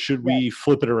it, or should we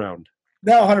flip it around?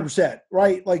 No, 100%.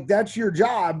 Right. Like that's your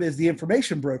job as the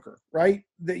information broker, right?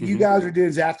 That you guys are doing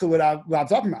exactly what I'm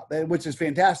talking about, which is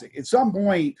fantastic. At some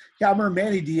point, I remember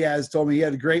Manny Diaz told me he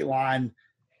had a great line,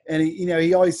 and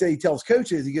he always he tells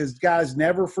coaches, he goes, guys,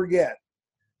 never forget,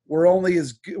 we're only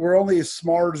as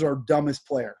smart as our dumbest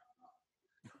player.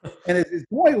 And his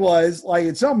point was like,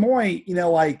 at some point,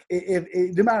 like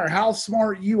if no matter how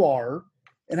smart you are,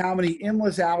 and how many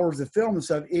endless hours of film and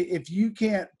stuff, if you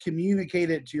can't communicate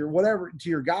it to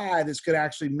your guy that's going to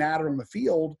actually matter on the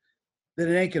field, then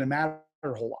it ain't going to matter a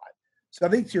whole lot. So I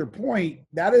think to your point,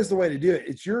 that is the way to do it.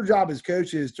 It's your job as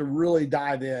coaches to really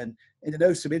dive in and to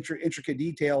know some intricate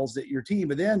details that your team,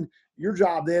 but then your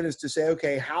job then is to say,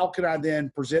 okay, how can I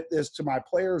then present this to my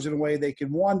players in a way they can,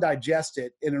 one, digest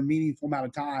it in a meaningful amount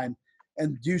of time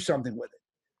and do something with it.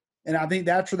 And I think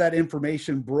that's where that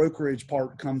information brokerage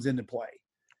part comes into play.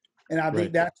 And I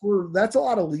think that's a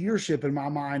lot of leadership in my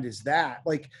mind is that.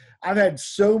 Like I've had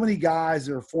so many guys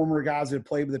that are former guys that have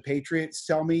played with the Patriots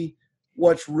tell me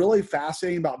what's really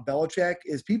fascinating about Belichick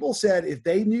is people said if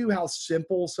they knew how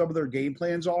simple some of their game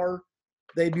plans are,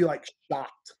 they'd be like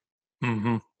shocked.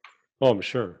 Mm-hmm. Oh, I'm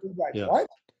sure. Like, what?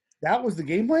 That was the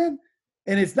game plan?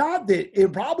 And it's not that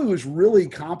it probably was really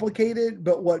complicated,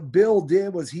 but what Bill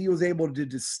did was he was able to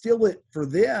distill it for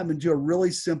them into a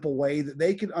really simple way that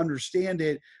they could understand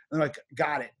it. And they're like,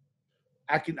 got it.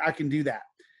 I can do that.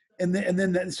 And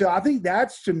then, so I think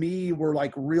that's to me where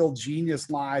like real genius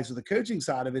lies with the coaching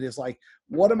side of it is like,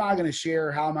 what am I going to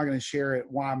share? How am I going to share it?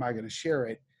 Why am I going to share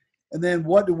it? And then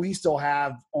what do we still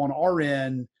have on our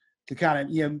end to kind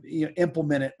of,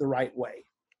 implement it the right way?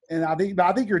 And I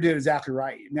think you're doing exactly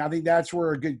right. I mean, I think that's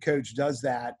where a good coach does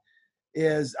that.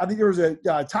 Is I think there was a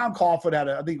Tom Coughlin had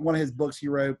I think one of his books he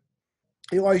wrote.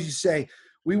 He always used to say,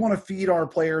 we want to feed our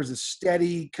players a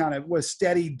steady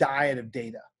diet of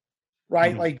data,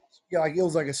 right? Mm-hmm. Like, like it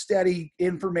was like a steady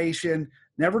information,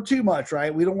 never too much,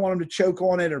 right? We don't want them to choke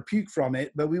on it or puke from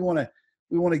it, but we want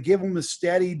to give them a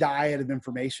steady diet of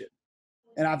information.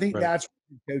 And I think that's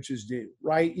what coaches do,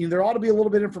 right? There ought to be a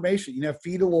little bit of information,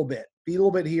 feed a little bit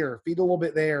here, feed a little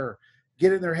bit there,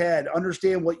 get it in their head,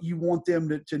 understand what you want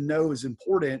them to know is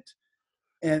important.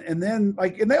 And then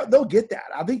they'll get that.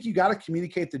 I think you got to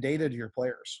communicate the data to your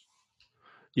players.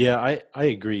 Yeah, I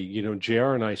agree.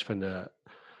 JR and I spend an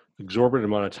exorbitant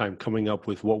amount of time coming up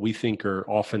with what we think are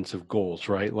offensive goals,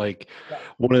 right? Like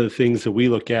one of the things that we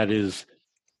look at is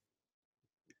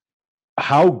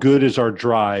how good is our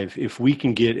drive if we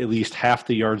can get at least half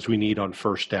the yards we need on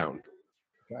first down.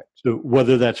 Right. So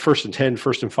whether that's 1st and 10,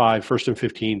 1st and 5, 1st and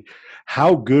 15,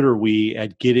 how good are we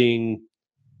at getting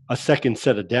a second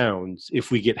set of downs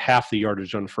if we get half the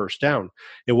yardage on first down?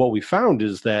 And what we found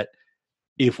is that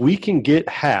if we can get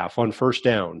half on first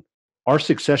down, our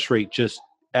success rate just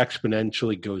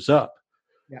exponentially goes up.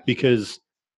 Because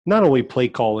not only play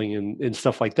calling and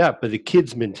stuff like that, but the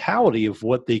kids' mentality of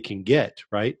what they can get,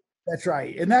 right? That's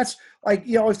right. And that's like,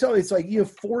 I always tell you, it's like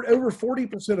over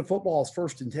 40% of football is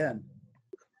 1st and 10.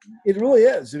 It really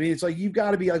is. I mean, it's like you've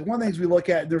got to be like, one of the things we look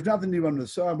at, there's nothing new under the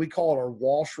sun. We call it our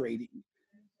Walsh rating.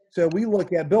 So we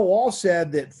look at, Bill Walsh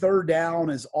said that third down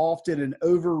is often an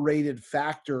overrated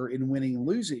factor in winning and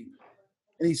losing.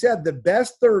 And he said the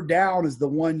best third down is the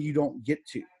one you don't get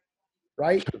to,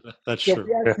 right? That's so true. If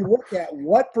you actually look at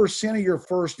what percent of your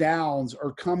first downs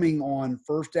are coming on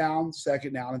first down,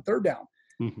 second down, and third down.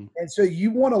 Mm-hmm. And so you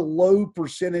want a low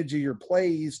percentage of your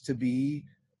plays to be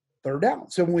third down.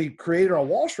 So when we created our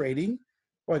Walsh rating,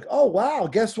 we're like, oh, wow,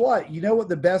 guess what? You know what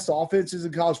the best offenses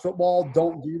in college football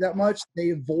don't do that much?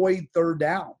 They avoid third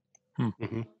down.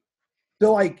 Mm-hmm.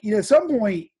 So, at some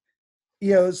point,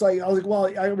 it's like, I was like, well,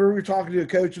 I remember we were talking to a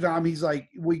coach one time. He's like,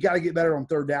 we got to get better on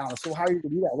third down. So how are you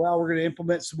going to do that? Well, we're going to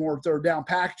implement some more third down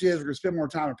packages. We're going to spend more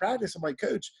time in practice. I'm like,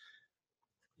 Coach,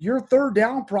 your third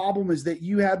down problem is that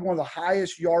you had one of the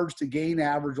highest yards to gain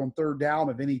average on third down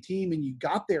of any team, and you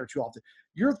got there too often.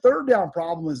 Your third down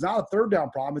problem is not a third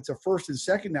down problem. It's a first and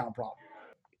second down problem.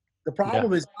 The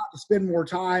problem is not to spend more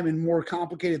time in more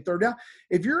complicated third down.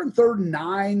 If you're in 3rd and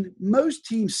 9, most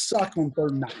teams suck on 3rd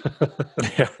and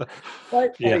 9. Right?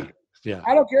 Yeah.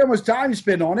 I don't care how much time you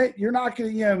spend on it. You're not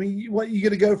going to, what you going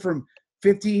to go from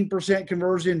 15%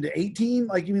 conversion to 18?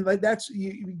 That's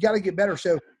you got to get better.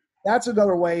 So that's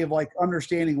another way of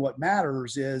understanding what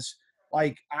matters is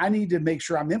I need to make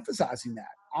sure I'm emphasizing that.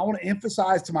 I want to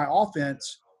emphasize to my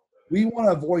offense, we want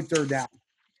to avoid third down.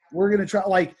 We're going to try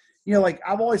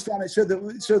I've always found it. So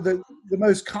the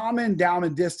most common down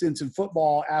and distance in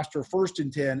football after 1st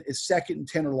and 10 is 2nd and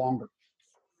 10 or longer.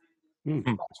 12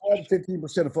 to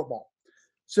 15% of football.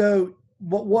 So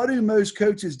what do most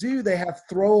coaches do? They have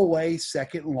throwaway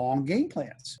 2nd and long game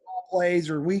plans, plays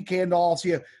or weak handoffs,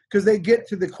 because they get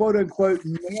to the quote unquote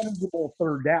manageable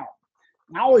third down.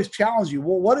 I always challenge you.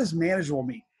 Well, what does manageable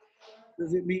mean?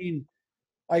 Does it mean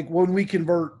when we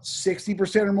convert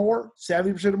 60% or more,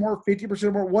 70% or more, 50%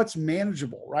 or more, what's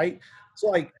manageable, right?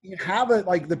 So you have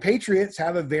the Patriots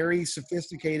have a very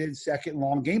sophisticated 2nd and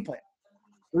long game plan.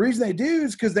 The reason they do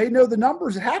is because they know the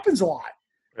numbers. It happens a lot.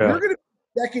 Yeah. You're going to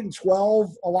be 2nd and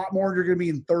 12 a lot more than you're going to be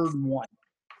in 3rd and 1.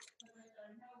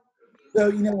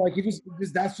 So,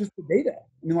 that's just the data.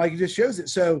 It just shows it.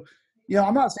 So,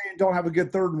 I'm not saying don't have a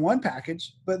good 3rd and 1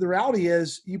 package, but the reality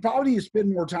is you probably need to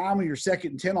spend more time on your 2nd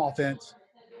and 10 offense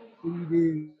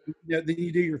than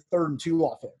you do your 3rd and 2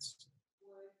 offense.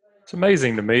 It's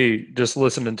amazing to me just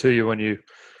listening to you when you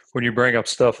bring up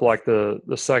stuff like the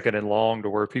 2nd and long to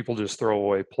where people just throw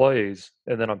away plays.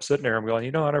 And then I'm sitting there, I'm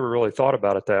going, I never really thought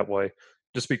about it that way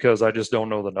just because I just don't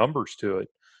know the numbers to it.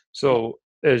 So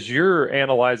as you're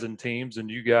analyzing teams and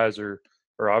you guys are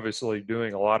obviously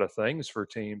doing a lot of things for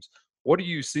teams, what do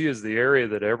you see as the area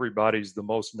that everybody's the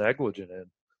most negligent in?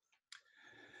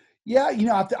 Yeah,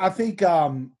 I think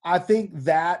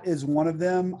that is one of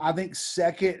them. I think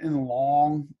 2nd and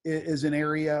long is an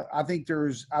area. I think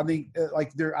there's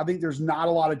not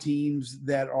a lot of teams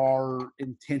that are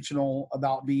intentional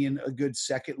about being a good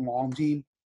 2nd and long team.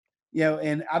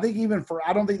 And I think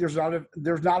I don't think there's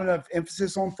not enough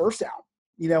emphasis on first down.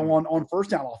 On first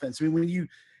down offense. I mean,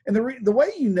 the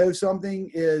way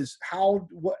something is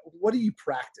what do you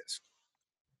practice,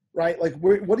 right?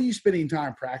 What are you spending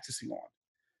time practicing on?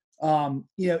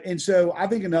 And so I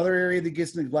think another area that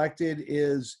gets neglected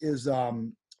is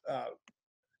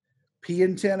P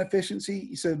and 10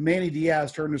 efficiency. So Manny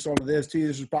Diaz turned us onto this too.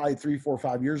 This was probably 3, 4,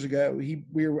 5 years ago.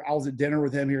 I was at dinner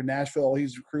with him here in Nashville.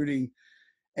 He's recruiting,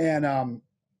 and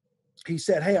he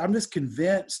said, "Hey, I'm just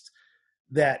convinced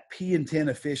that P&10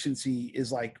 efficiency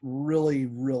is like really,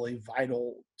 really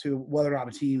vital to whether or not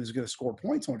a team is going to score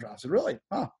points on a drive." I said, "Really?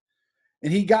 Huh?"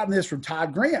 And he gotten this from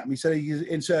Todd Graham. He said,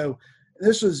 and so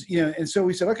this was, and so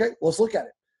we said, okay, let's look at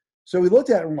it. So we looked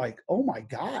at it and we're like, oh my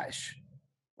gosh,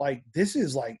 like this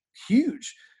is like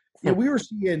huge. We were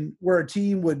seeing where a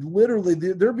team would literally,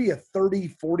 there'd be a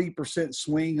 30-40%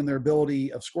 swing in their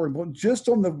ability of scoring points just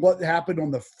on what happened on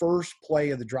the first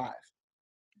play of the drive.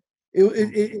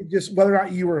 It just, whether or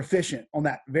not you were efficient on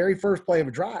that very first play of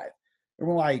a drive. And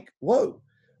we're like, whoa,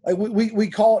 like we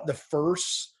call it the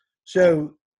first.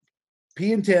 So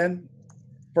P&10,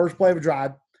 first play of a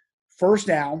drive, first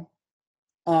down,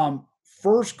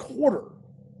 first quarter.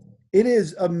 It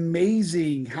is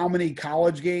amazing how many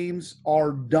college games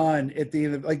are done at the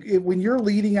end of, like, when you're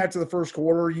leading after the first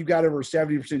quarter, you've got over a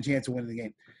 70% chance of winning the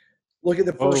game. Look at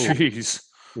the first half.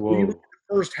 When you look at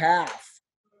the first half,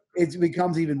 it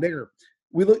becomes even bigger.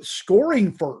 We look,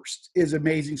 scoring first is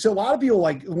amazing. So a lot of people,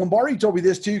 like Lombardi told me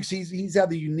this too, because he's had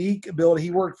the unique ability.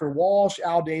 He worked for Walsh,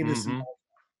 Al Davis, and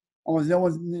almost no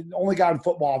one's the only guy in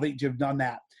football I think to have done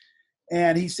that.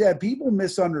 And he said people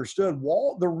misunderstood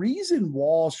the reason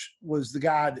Walsh was the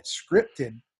guy that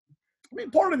scripted. I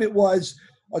mean, part of it was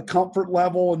a comfort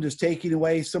level and just taking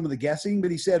away some of the guessing.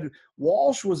 But he said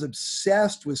Walsh was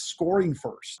obsessed with scoring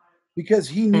first because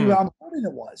he knew how important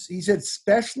it was. He said,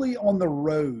 especially on the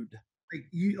road.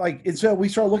 And so we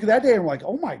started looking that day and we're like,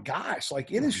 oh my gosh,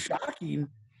 like it is shocking.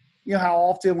 How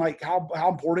often, like how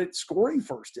important scoring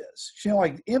first is,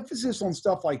 like emphasis on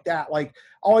stuff like that. Like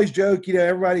I always joke,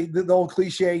 everybody, the old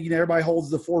cliche, everybody holds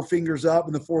the four fingers up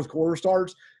when the fourth quarter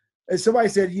starts. And somebody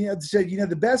said,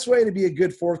 the best way to be a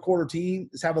good fourth quarter team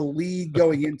is have a lead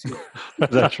going into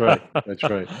it. That's right. That's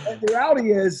right. And the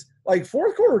reality is, like,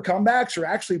 fourth quarter comebacks are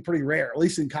actually pretty rare, at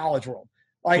least in college world.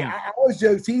 Like I always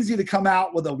joke, it's easy to come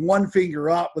out with a one finger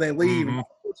up when they leave in the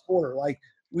fourth quarter. Like,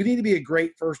 we need to be a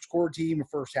great first quarter team or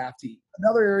first half team.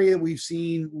 Another area we've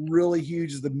seen really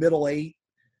huge is the middle eight,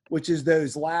 which is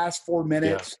those last 4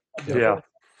 minutes. Yeah.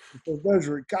 Those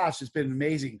are, gosh, it's been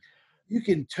amazing. You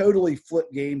can totally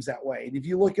flip games that way. And if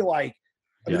you look at I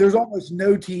mean, there's almost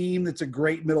no team that's a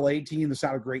great middle eight team that's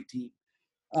not a great team.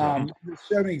 There's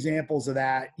so many examples of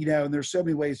that, and there's so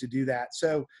many ways to do that.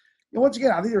 So, once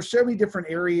again, I think there's so many different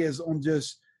areas on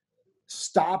just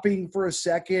stopping for a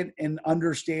second and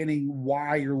understanding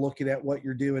why you're looking at what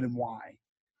you're doing and why,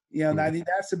 and I think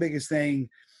that's the biggest thing.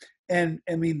 And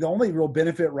I mean, the only real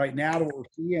benefit right now to what we're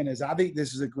seeing is I think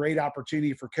this is a great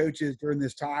opportunity for coaches during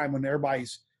this time when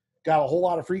everybody's got a whole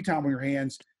lot of free time on your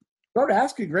hands. Start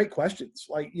asking great questions.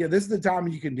 Like, this is the time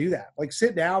when you can do that. Like,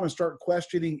 sit down and start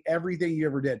questioning everything you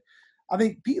ever did. I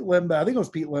think it was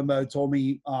Pete Limbo told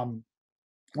me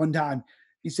one time,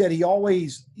 he said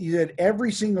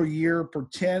every single year,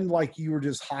 pretend like you were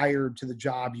just hired to the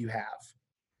job you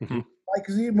have. Like,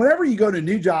 'cause whenever you go to a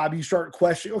new job, you start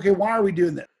questioning, okay, why are we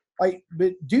doing this? Like,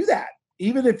 but do that.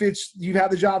 Even if you've had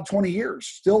the job 20 years,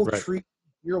 still treat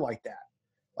you're like that.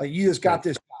 Like, you just got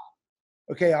this job.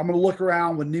 Okay, I'm going to look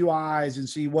around with new eyes and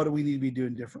see what do we need to be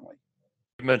doing differently.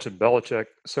 You mentioned Belichick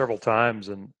several times,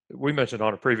 and we mentioned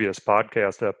on a previous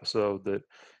podcast episode that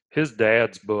his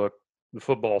dad's book, The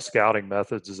Football Scouting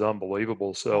Methods, is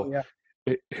unbelievable. So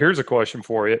here's a question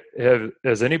for you.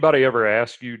 Has anybody ever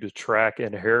asked you to track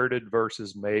inherited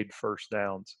versus made first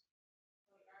downs?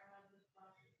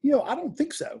 I don't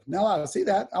think so. Now I see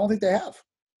that. I don't think they have.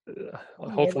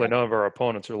 Hopefully none of our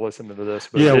opponents are listening to this.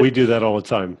 But we do that all the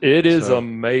time. It is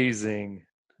amazing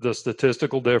the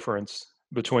statistical difference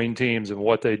between teams and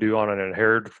what they do on an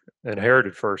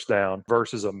inherited first down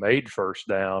versus a made first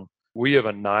down. We have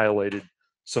annihilated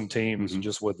some teams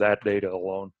just with that data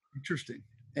alone. Interesting.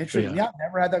 Yeah,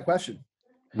 never had that question.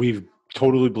 We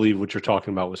totally believe what you're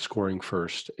talking about with scoring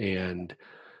first. And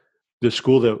the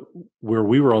school where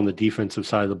we were on the defensive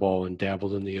side of the ball and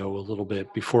dabbled in the O a little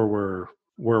bit before where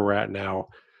we're at now,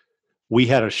 we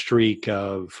had a streak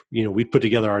of, we put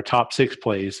together our top 6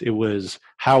 plays. It was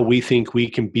how we think we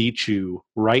can beat you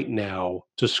right now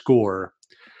to score.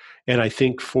 And I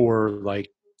think for like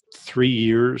 3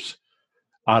 years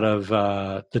out of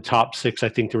the top 6, I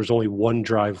think there was only one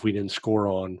drive we didn't score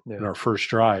on in our first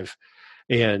drive.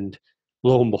 And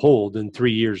lo and behold, in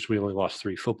 3 years, we only lost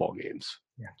 3 football games.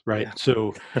 Yeah. Right. Yeah.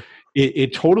 So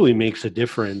it totally makes a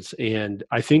difference. And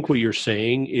I think what you're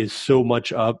saying is so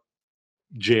much up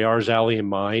JR's alley and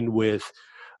mine with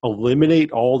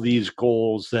eliminate all these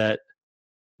goals that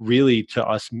really to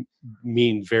us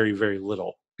mean very, very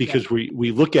little, because we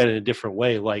look at it in a different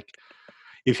way. Like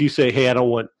if you say, hey, I don't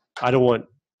want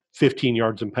 15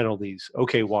 yards and penalties.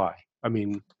 Okay. Why? I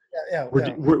mean, Yeah,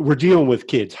 we're dealing with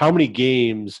kids. How many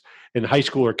games in high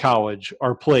school or college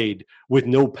are played with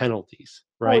no penalties,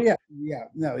 right? Oh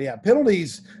yeah.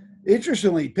 Penalties.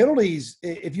 Interestingly, penalties.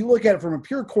 If you look at it from a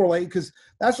pure correlate, because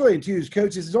that's really too is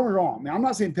coaches. Don't get me wrong. I mean, I'm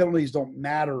not saying penalties don't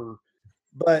matter,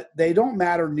 but they don't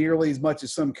matter nearly as much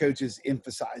as some coaches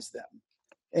emphasize them.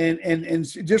 And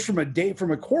just from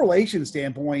a correlation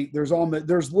standpoint,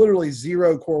 there's literally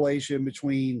zero correlation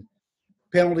between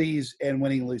penalties and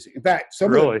winning and losing. In fact,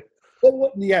 Really?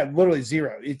 literally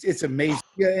zero. It's amazing.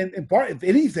 Yeah, and part if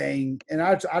anything, and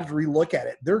I'd relook at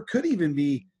it. There could even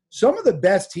be some of the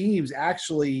best teams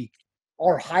actually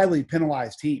are highly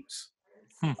penalized teams.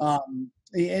 Hmm.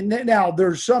 And now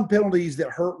there's some penalties that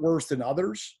hurt worse than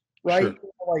others, right? Sure.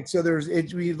 Like so, there's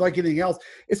like anything else.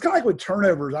 It's kind of like with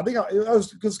turnovers. I think I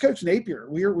was because Coach Napier,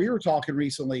 we were talking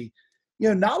recently.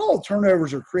 Not all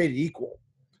turnovers are created equal.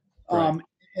 Right.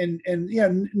 And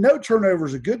no turnover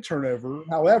is a good turnover.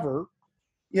 However,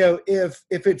 if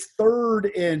it's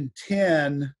 3rd and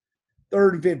 10,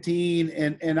 3rd and 15,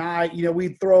 and we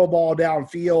throw a ball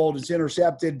downfield, it's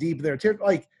intercepted deep in their territory,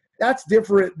 like that's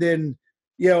different than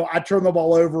I turn the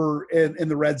ball over in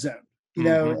the red zone,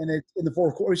 and it's in the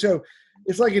fourth quarter. So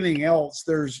it's like anything else.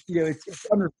 There's it's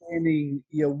understanding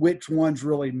which ones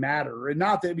really matter, and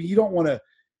not that you don't want to.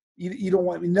 You don't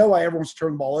want know why everyone's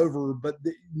turning the ball over, but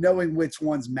knowing which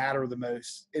ones matter the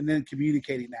most, and then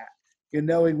communicating that,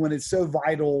 knowing when it's so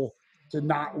vital to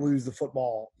not lose the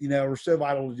football, or so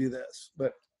vital to do this.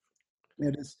 But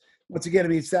it is once again, I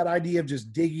mean, it's that idea of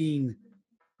just digging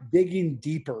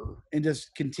deeper and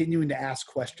just continuing to ask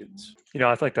questions.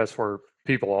 I think that's where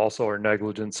people also are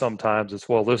negligent sometimes. It's,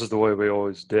 well, this is the way we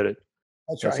always did it.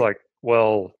 That's It's right. like,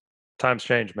 well, times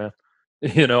change, man.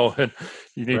 And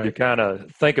you need to Right. kind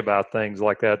of think about things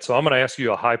like that. So I'm going to ask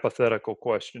you a hypothetical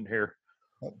question here.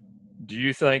 Do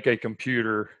you think a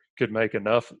computer could make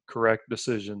enough correct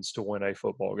decisions to win a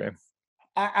football game?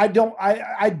 I don't.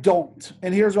 I don't.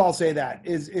 And here's why I'll say that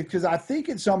is because I think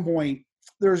at some point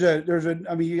there's a.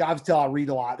 I mean, you have to tell I read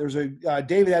a lot. There's a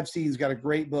David Epstein's got a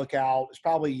great book out. It's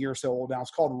probably a year or so old now.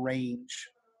 It's called Range,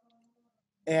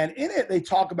 and in it they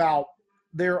talk about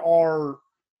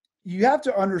you have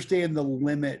to understand the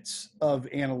limits of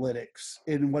analytics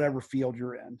in whatever field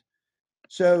you're in.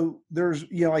 So there's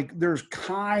there's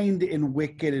kind and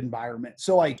wicked environment.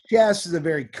 So like chess is a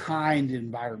very kind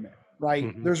environment, right?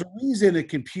 Mhm. There's a reason a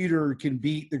computer can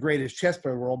beat the greatest chess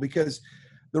player in the world because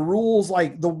the rules,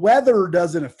 like the weather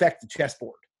doesn't affect the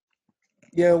chessboard.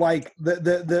 Like the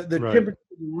Right. temperature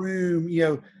of the room,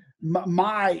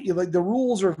 like the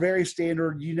rules are very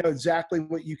standard. You know exactly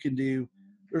what you can do.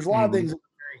 There's a lot of Mhm. things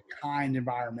kind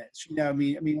environments. I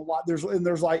mean a lot. There's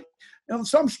like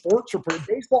some sports are pretty.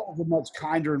 Baseball is a much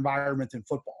kinder environment than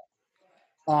football.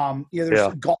 There's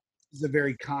Yeah. golf is a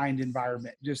very kind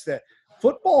environment. Just that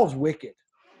football is wicked.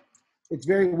 It's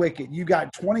very wicked. You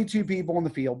got 22 people on the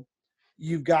field.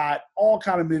 You've got all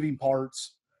kind of moving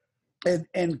parts,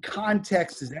 and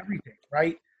context is everything,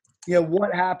 right?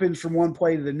 What happens from one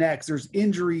play to the next. There's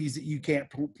injuries that you can't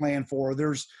plan for.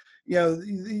 There's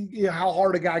how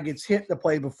hard a guy gets hit the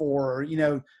play before,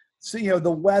 so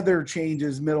the weather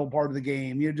changes middle part of the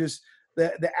game, just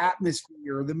the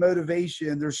atmosphere, the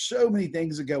motivation. There's so many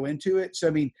things that go into it. So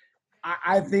I mean,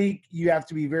 I think you have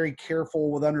to be very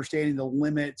careful with understanding the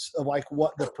limits of like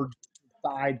what the producer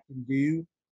side can do.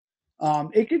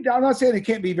 I'm not saying it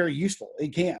can't be very useful,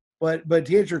 it can't, but to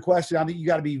answer your question, I think you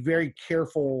got to be very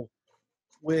careful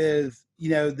with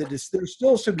there's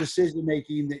still some decision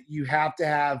making that you have to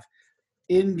have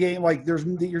in game, like you're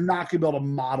not going to be able to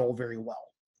model very well.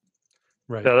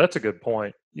 Right. Yeah, that's a good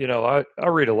point. I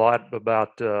read a lot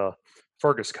about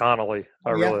Fergus Connolly.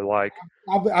 I Yeah. really like.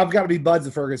 I've got to be buds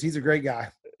with Fergus. He's a great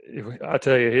guy. I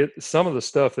tell you, some of the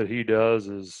stuff that he does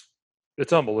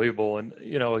it's unbelievable. And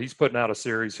he's putting out a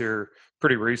series here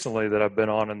pretty recently that I've been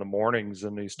on in the mornings,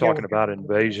 and he's talking about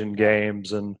invasion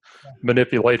games and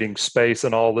manipulating space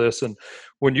and all this. And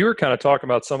when you were kind of talking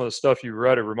about some of the stuff you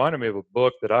read, it reminded me of a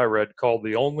book that I read called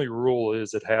 "The Only Rule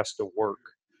Is It Has to Work."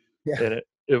 Yeah. And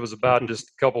it was about just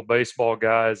a couple baseball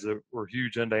guys that were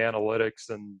huge into analytics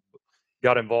and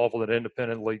got involved with an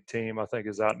independent league team, I think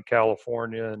is out in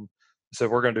California, and said,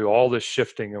 we're going to do all this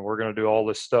shifting and we're going to do all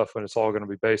this stuff, and it's all going to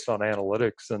be based on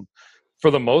analytics. And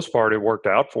for the most part, it worked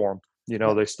out for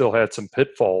them. They still had some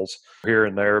pitfalls here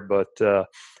and there, but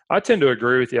I tend to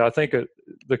agree with you. I think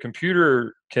the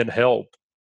computer can help,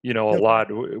 a lot.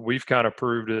 We've kind of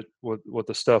proved it with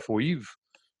the stuff we've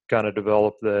kind of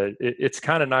developed, that it's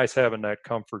kind of nice having that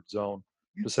comfort zone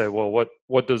to say, well,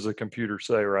 what does the computer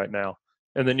say right now?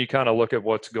 And then you kind of look at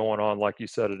what's going on. Like you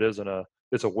said,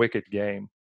 it's a wicked game.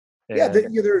 Yeah,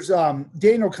 And there's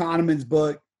Daniel Kahneman's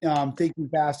book, Thinking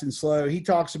Fast and Slow. He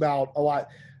talks about a lot.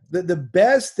 The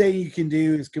best thing you can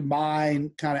do is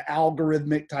combine kind of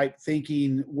algorithmic type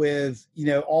thinking with,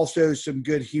 also some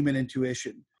good human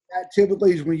intuition. That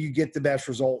typically is when you get the best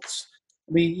results.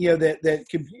 I mean, that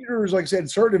computers, like I said, in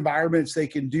certain environments they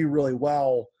can do really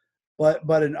well,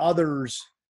 but in others,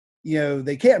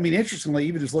 they can't. I mean, interestingly,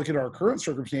 even just looking at our current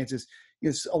circumstances,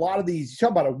 it's a lot of these. You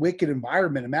talk about a wicked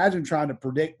environment. Imagine trying to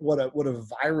predict what a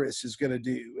virus is going to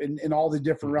do, and all the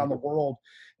different around the world.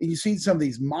 And you see some of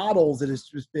these models that has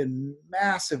just been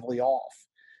massively off.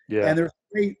 yeah, And there's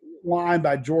a great line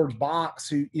by George Box,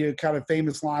 who kind of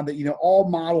famous line that all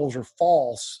models are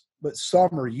false, but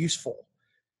some are useful.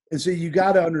 And so you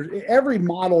got to every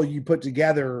model you put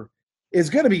together is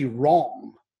going to be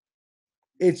wrong.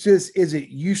 It's just, is it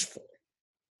useful?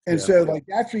 And yeah, so, like,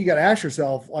 that's where you got to ask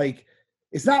yourself, like,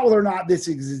 it's not whether or not this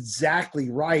is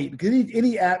exactly right, because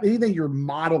anything you're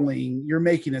modeling, you're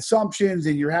making assumptions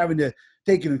and you're having to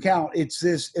take into account. It's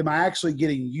this: am I actually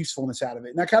getting usefulness out of it?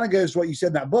 And that kind of goes to what you said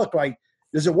in that book. Like,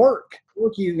 does it work?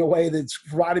 Working in a way that's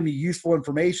providing me useful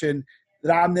information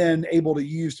that I'm then able to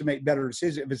use to make better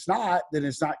decisions. If it's not, then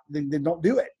it's not. Then don't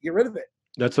do it. Get rid of it.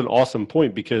 That's an awesome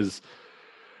point, because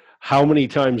how many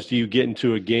times do you get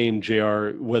into a game, JR,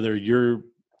 whether you're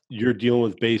dealing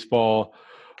with baseball,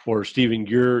 or Steven,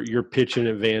 you're pitching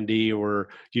at Vandy, or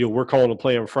we're calling a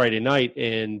play on Friday night,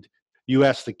 and you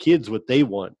ask the kids what they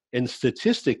want, and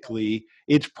statistically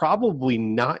it's probably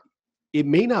not, it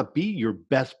may not be your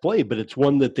best play, but it's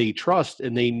one that they trust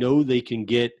and they know they can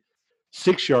get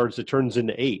 6 yards that turns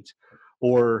into 8.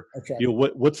 Or Okay.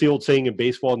 what's the old saying in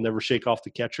baseball? Never shake off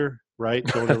the catcher, right?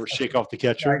 Don't ever shake off the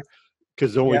catcher. Right.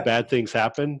 Because only bad things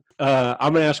happen.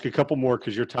 I'm going to ask a couple more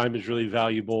because your time is really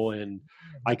valuable, and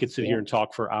I could sit here and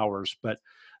talk for hours. But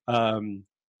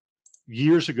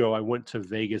years ago, I went to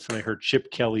Vegas and I heard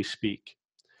Chip Kelly speak,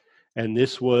 and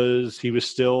he was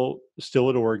still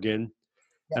at Oregon,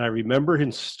 and I remember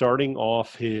him starting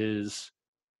off his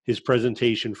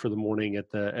presentation for the morning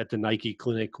at the Nike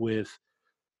clinic with,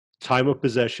 time of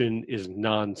possession is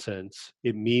nonsense.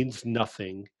 It means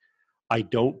nothing. I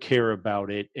don't care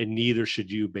about it, and neither should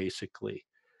you, basically.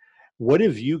 What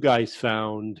have you guys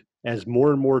found as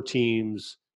more and more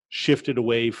teams shifted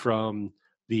away from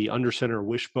the under center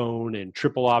wishbone and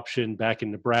triple option back in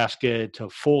Nebraska to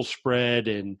full spread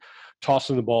and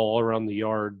tossing the ball all around the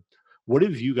yard? What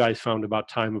have you guys found about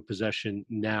time of possession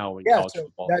now in college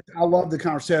football? I love the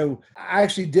conversation. So I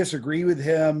actually disagree with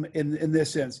him in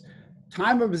this sense.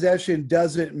 Time of possession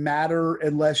doesn't matter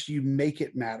unless you make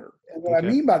it matter. And what I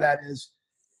mean by that is,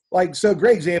 like, so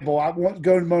great example. I want to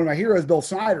go to one of my heroes, Bill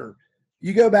Snyder.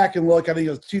 You go back and look, I think it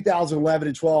was 2011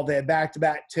 and 12. They had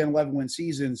back-to-back 10, 11 win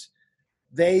seasons.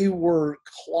 They were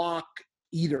clock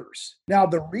eaters. Now,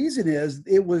 the reason is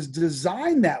it was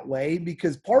designed that way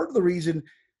because part of the reason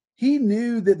he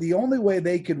knew that the only way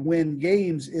they could win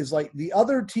games is like the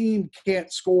other team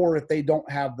can't score if they don't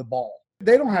have the ball.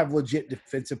 They don't have legit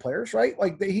defensive players, right?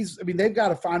 Like they've got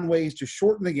to find ways to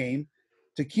shorten the game,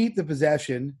 to keep the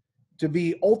possession, to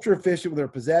be ultra efficient with their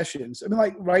possessions. I mean,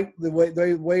 like, right, the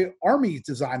way Army is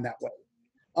designed that way.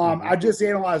 I just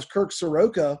analyzed Kirk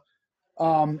Soroka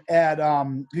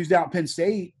who's down at Penn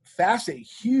State. Fast, a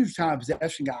huge time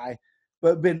possession guy,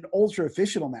 but been ultra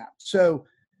efficient on that. So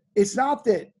it's not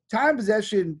that time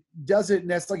possession doesn't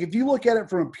necessarily, like, if you look at it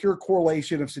from a pure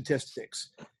correlation of statistics,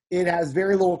 it has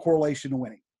very little correlation to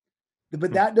winning.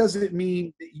 But that doesn't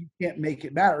mean that you can't make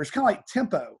it matter. It's kind of like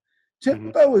tempo.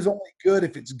 Tempo is only good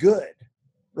if it's good,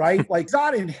 right? Like, it's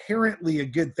not inherently a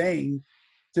good thing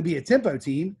to be a tempo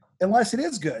team unless it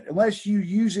is good, unless you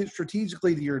use it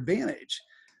strategically to your advantage.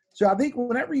 So I think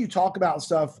whenever you talk about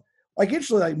stuff, like,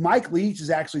 actually, like Mike Leach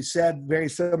has actually said very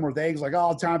similar things, like,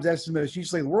 oh, time possession is the most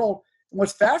useless in the world. And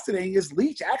what's fascinating is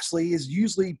Leach actually is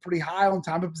usually pretty high on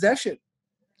time of possession.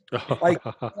 It's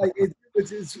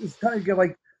kind of good.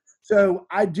 Like, so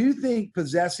I do think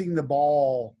possessing the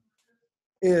ball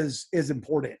is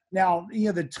important. Now,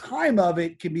 the time of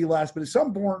it can be less, but at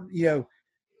some point,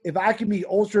 if I can be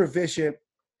ultra efficient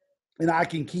and I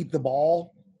can keep the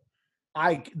ball,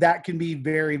 that can be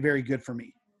very, very good for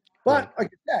me. But like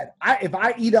I said, if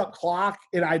I eat up clock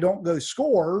and I don't go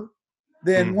score,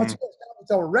 then once it goes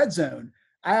down to a red zone,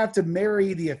 I have to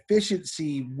marry the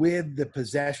efficiency with the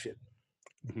possession,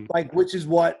 like, which is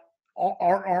what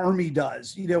our Army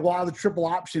does. A lot of the triple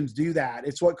options do that.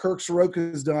 It's what Kirk Soroka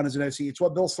has done as an OC. It's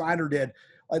what Bill Snyder did.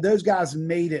 Like, those guys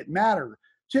made it matter.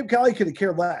 Chip Kelly could have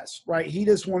cared less, right? He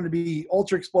just wanted to be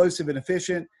ultra explosive and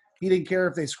efficient. He didn't care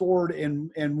if they scored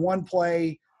in one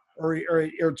play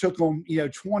or took them,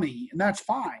 20, and that's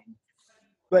fine.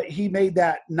 but he made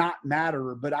that not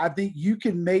matter. But I think you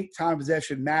can make time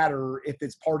possession matter if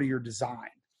it's part of your design.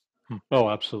 Oh,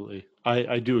 absolutely.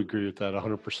 I do agree with that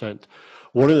 100%.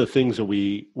 One of the things that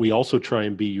we also try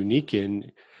and be unique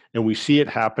in, and we see it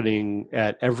happening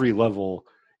at every level,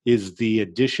 is the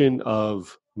addition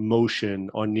of motion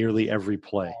on nearly every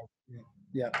play.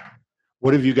 Yeah.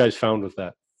 What have you guys found with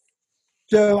that?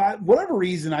 So, whatever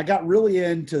reason, I got really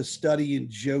into studying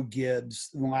Joe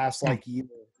Gibbs in the last year.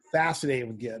 Fascinated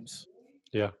with Gibbs.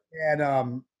 Yeah.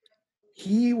 And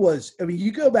he was, I mean,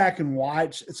 you go back and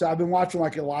watch. So I've been watching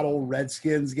a lot of old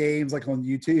Redskins games, on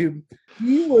YouTube.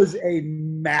 He was a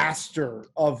master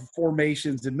of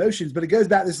formations and motions, but it goes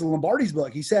back, this is Lombardi's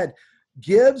book. He said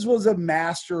Gibbs was a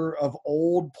master of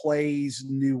old plays,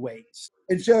 new ways.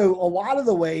 And so a lot of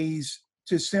the ways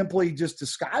to simply just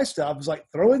disguise stuff is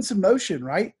throw in some motion,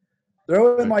 right?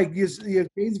 Throw in change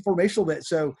the formational bit.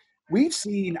 So we've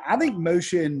seen, I think,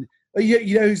 motion.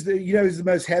 You know who's the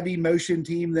most heavy motion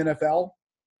team in the NFL?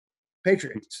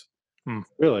 Patriots.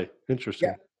 Really interesting.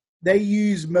 Yeah, they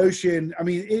use motion. I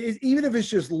mean, even if it's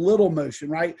just little motion,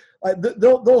 right?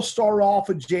 They'll start off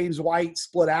with James White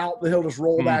split out, then he'll just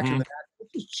roll back in the back.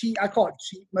 It's cheap. I call it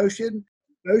cheap motion.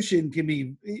 Motion can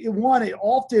be one. It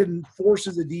often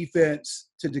forces the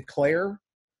defense to declare,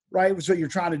 right? Which is what you're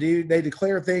trying to do. They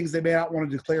declare things they may not want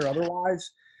to declare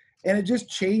otherwise. And it just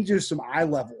changes some eye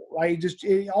level, right?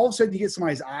 All of a sudden you get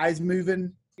somebody's eyes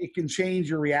moving, it can change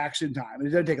your reaction time. And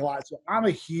it doesn't take a lot. So I'll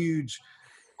have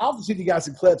to send you guys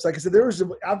some clips. Like I said,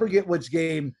 I forget which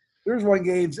game. There was one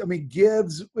game, I mean,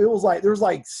 Gibbs, there was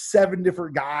 7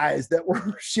 different guys that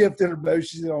were shifting or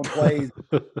motioning on plays.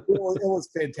 it was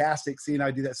fantastic seeing I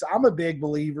do that. So I'm a big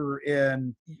believer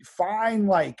in find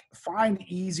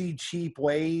easy, cheap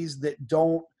ways that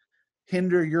don't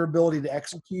hinder your ability to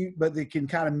execute, but they can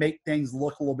kind of make things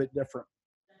look a little bit different.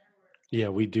 Yeah,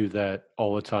 we do that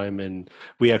all the time. And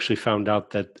we actually found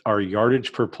out that our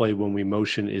yardage per play when we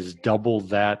motion is double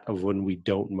that of when we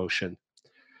don't motion.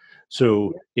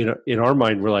 So in our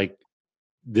mind, we're like,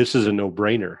 this is a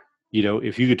no-brainer.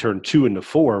 If you could turn 2 into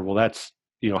 4, well, that's,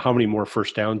 how many more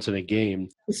first downs in a game?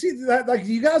 See, that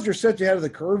you guys are such ahead of the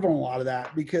curve on a lot of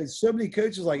that, because so many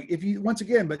coaches, but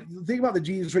think about the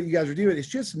genius, what you guys are doing. It's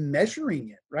just measuring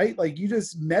it, right? You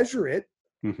just measure it.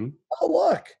 Mm-hmm. Oh,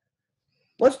 look,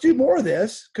 let's do more of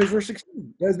this because we're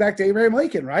succeeding. It goes back to Abraham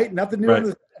Lincoln, right? Nothing new.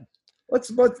 Right.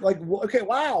 Let's okay,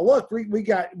 wow, look,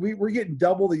 we're getting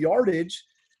double the yardage.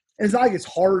 And it's not like it's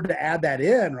hard to add that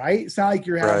in, right? It's not like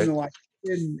you're having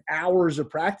in hours of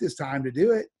practice time to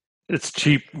do it. It's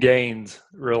cheap gains,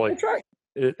 really. That's right.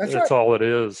 That's all it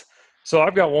is. So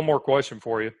I've got one more question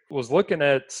for you. Was looking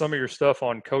at some of your stuff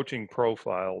on coaching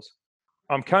profiles.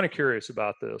 I'm kind of curious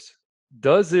about this.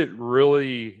 Does it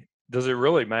really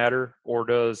matter, or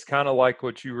does, kind of like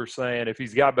what you were saying, if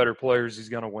he's got better players, he's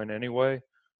going to win anyway?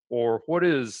 Or what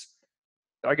is,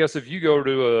 I guess, if you go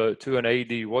to an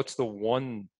AD, what's the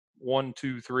one,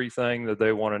 2, 3 thing that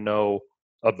they want to know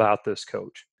about this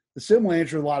coach? The simple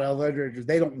answer to a lot of other directors,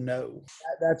 they don't know.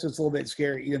 That's what's a little bit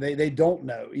scary. They don't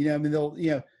know. I mean,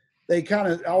 they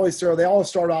always start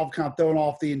off kind of throwing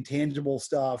off the intangible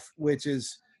stuff, which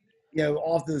is,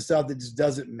 often the stuff that just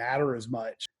doesn't matter as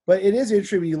much. But it is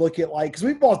interesting when you look at because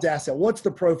we've both asked that, what's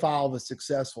the profile of a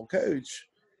successful coach?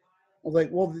 I was like,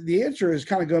 well, the answer is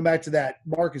kind of going back to that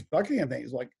Marcus Buckingham thing.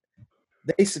 It's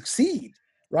they succeed.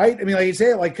 Right? I mean, you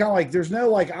say it there's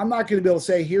no, I'm not going to be able to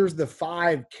say, here's the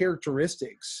 5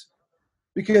 characteristics,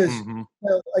 because,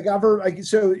 I've heard,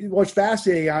 so what's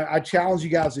fascinating, I challenge you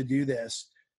guys to do this.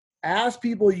 Ask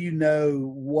people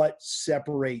what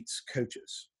separates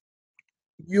coaches.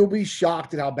 You'll be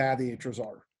shocked at how bad the answers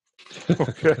are.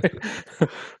 Okay.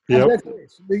 Yep.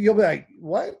 You'll be like,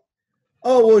 what?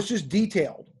 Oh, well, it's just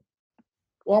detailed.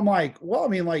 Well, I'm like, well, I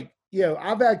mean,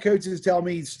 I've had coaches tell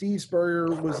me Steve Spurrier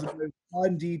was the most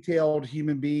undetailed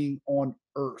human being on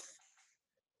earth.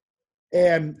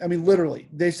 And I mean, literally,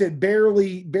 they said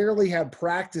barely had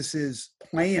practices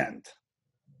planned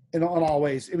in all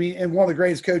ways. I mean, and one of the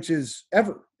greatest coaches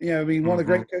ever, one of the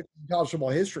great coaches in college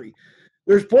football history.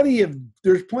 There's plenty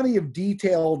of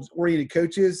detailed oriented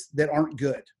coaches that aren't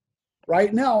good.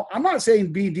 Right now, I'm not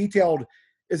saying being detailed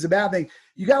is a bad thing.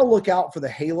 You got to look out for the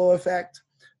halo effect.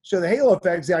 So the halo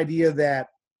effect is the idea that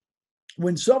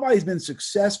when somebody's been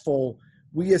successful,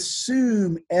 we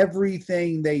assume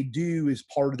everything they do is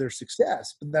part of their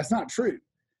success, but that's not true.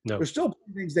 No. There's still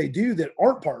things they do that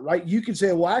aren't part, right? You can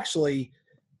say, well, actually,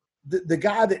 the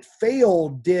guy that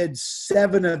failed did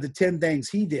 7 of the 10 things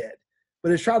he did,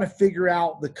 but it's trying to figure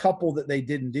out the couple that they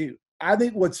didn't do. I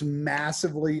think what's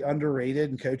massively underrated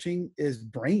in coaching is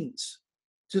brains.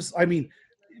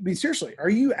 I mean, seriously, are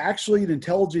you actually an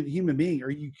intelligent human being? Are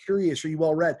you curious? Are you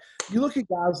well-read? You look at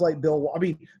guys like Bill. I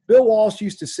mean, Bill Walsh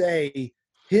used to say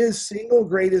his single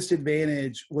greatest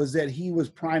advantage was that he was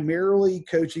primarily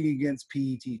coaching against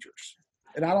PE teachers.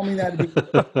 And I don't mean that to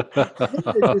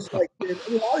be it's just like, I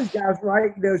mean, all these guys,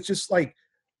 right? You know, it's just like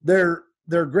they're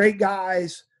great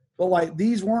guys, but like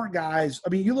these weren't guys. I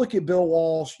mean, you look at Bill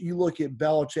Walsh, you look at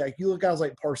Belichick, you look at guys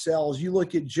like Parcells, you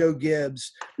look at Joe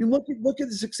Gibbs. I mean, look at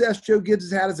the success Joe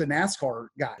Gibbs has had as a NASCAR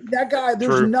guy. That guy,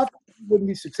 there's True. nothing he wouldn't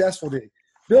be successful doing.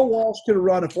 Bill Walsh could have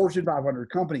run a Fortune 500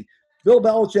 company. Bill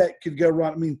Belichick could go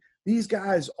run. I mean, these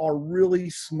guys are really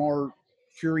smart,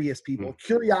 curious people. Mm-hmm.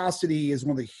 Curiosity is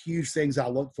one of the huge things I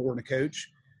look for in a coach.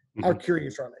 How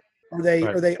curious are they?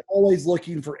 Right. Are they always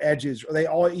looking for edges? Are they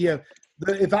all, you know,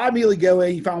 if I immediately go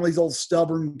in, you find all these old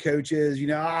stubborn coaches, you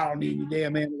know, I don't need any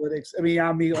damn analytics. I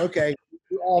mean, okay,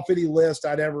 off any list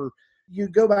I'd ever. You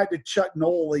go back to Chuck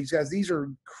Noll, these guys, these are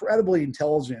incredibly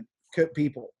intelligent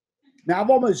people. Now,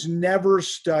 I've almost never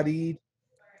studied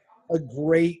a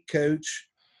great coach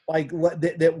like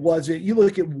that wasn't. You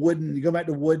look at Wooden, you go back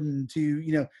to Wooden to,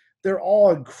 you know, they're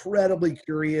all incredibly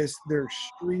curious. They're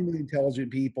extremely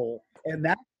intelligent people. And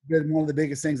that's been one of the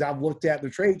biggest things I've looked at, their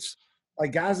traits.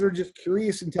 Like guys that are just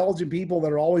curious, intelligent people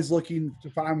that are always looking to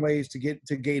find ways to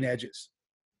gain edges.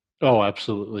 Oh,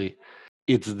 absolutely.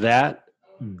 It's that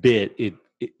bit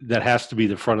that has to be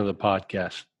the front of the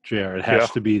podcast, JR. It has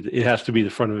to be the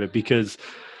front of it, because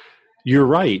you're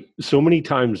right. So many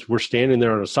times we're standing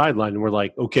there on a sideline and we're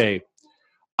like, okay,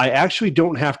 I actually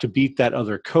don't have to beat that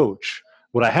other coach.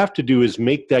 What I have to do is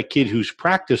make that kid who's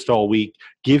practiced all week,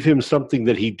 give him something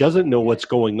that he doesn't know what's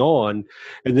going on.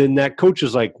 And then that coach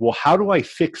is like, well, how do I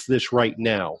fix this right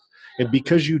now? And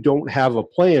because you don't have a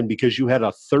plan, because you had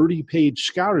a 30-page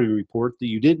scouting report that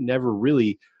you didn't ever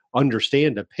really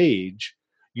understand a page,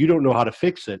 you don't know how to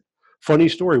fix it. Funny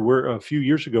story, a few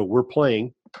years ago, we're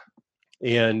playing,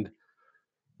 and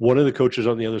one of the coaches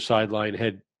on the other sideline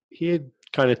had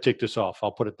kind of ticked us off.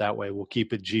 I'll put it that way. We'll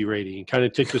keep it G rating. He kind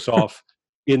of ticked us off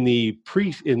in the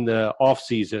off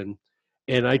season.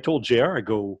 And I told JR, I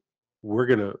go, we're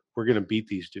gonna beat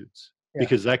these dudes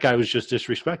because that guy was just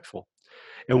disrespectful.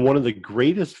 And one of the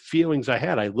greatest feelings I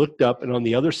had, I looked up, and on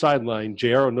the other sideline, JR,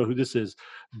 I don't know who this is,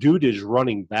 dude is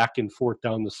running back and forth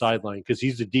down the sideline because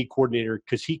he's the D coordinator,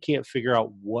 because he can't figure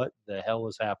out what the hell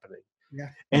is happening. Yeah.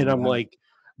 And I'm like,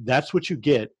 that's what you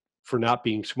get for not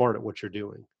being smart at what you're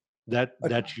doing. That's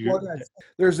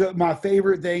there's my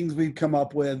favorite things we've come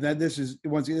up with. And this is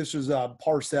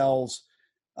Parcells.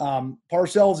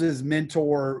 Parcells'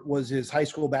 mentor was his high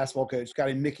school basketball coach, a guy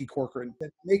named Mickey Corcoran.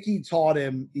 Mickey taught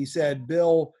him, he said,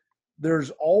 Bill, there's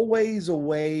always a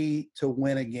way to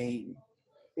win a game.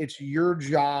 It's your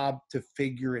job to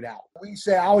figure it out.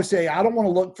 I always say, I don't want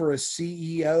to look for a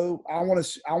CEO. I want a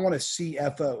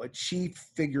CFO, a chief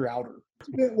figure outer.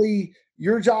 Ultimately,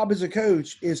 your job as a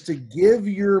coach is to give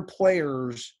your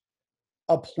players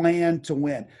a plan to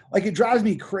win. Like, it drives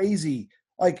me crazy.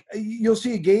 Like, you'll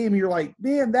see a game and you're like,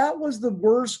 man, that was the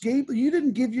worst game. You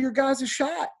didn't give your guys a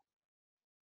shot.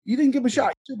 You didn't give them a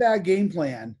shot. It's a bad game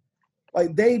plan.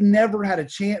 Like, they never had a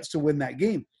chance to win that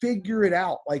game. Figure it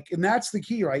out. Like, and that's the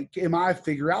key, right? Am I a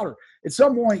figure outer? At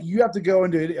some point, you have to go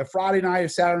into a Friday night, a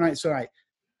Saturday night, Sunday night.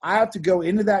 I have to go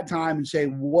into that time and say,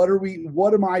 what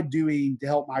am I doing to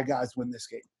help my guys win this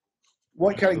game?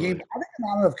 What kind of game? I think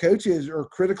not enough coaches are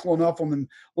critical enough on them.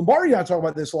 Lombardi and I talk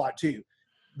about this a lot too.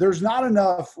 There's not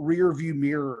enough rear view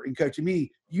mirror in coaching.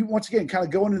 You once again kind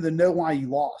of go into the know why you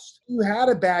lost. You had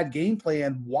a bad game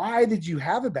plan. Why did you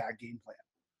have a bad game plan?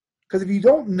 Because if you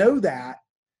don't know that,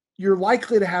 you're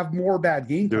likely to have more bad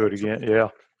game plans. Do it again, yeah.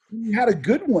 You had a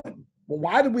good one. Well,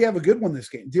 why did we have a good one this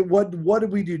game? What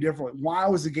did we do differently? Why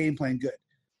was the game plan good?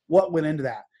 What went into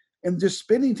that? And just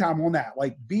spending time on that,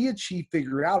 like, be a chief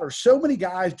figure it out. Or so many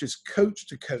guys just coach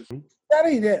to coach. That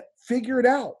ain't it. Figure it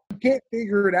out. You can't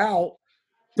figure it out.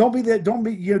 Don't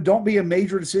be a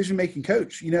major decision making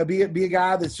coach. Be a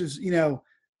guy that's just,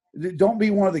 don't be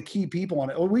one of the key people on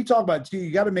it. When we talk about it too,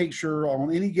 you got to make sure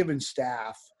on any given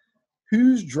staff,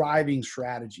 who's driving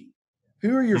strategy,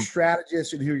 who are your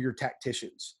strategists and who are your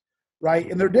tacticians, right?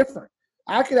 And they're different.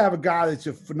 I could have a guy that's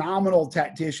a phenomenal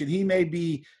tactician. He may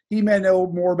know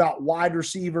more about wide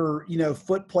receiver,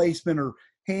 foot placement or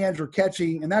hands or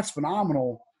catching, and that's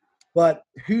phenomenal. But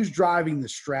who's driving the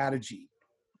strategy,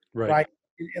 right?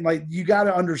 And like, you got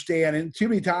to understand, and too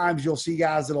many times you'll see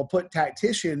guys that'll put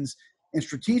tacticians in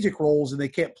strategic roles and they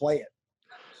can't play it.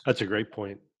 That's a great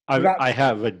point. I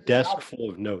have a desk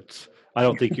full of notes. I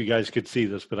don't think you guys could see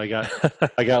this, but I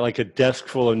got like a desk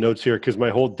full of notes here because my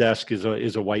whole desk is a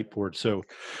whiteboard. So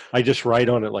I just write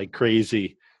on it like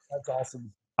crazy. That's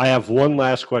awesome. I have one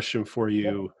last question for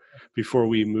you before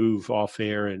we move off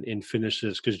air and finish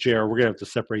this, because JR, we're gonna have to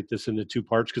separate this into two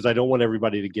parts because I don't want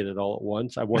everybody to get it all at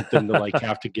once. I want them to like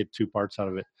have to get two parts out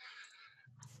of it.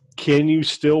 Can you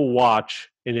still watch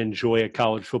and enjoy a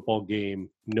college football game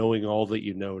knowing all that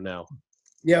you know now?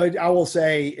 Yeah, I will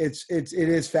say it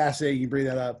is fascinating you bring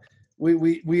that up.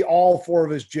 We all four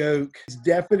of us joke. It's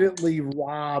definitely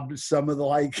robbed some of the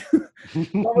like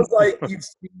almost like you've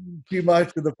seen too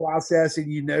much of the process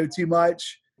and you know too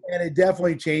much. And it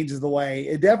definitely changes the way.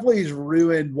 It definitely has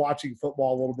ruined watching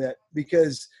football a little bit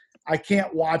because I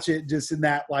can't watch it just in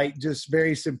that like just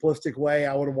very simplistic way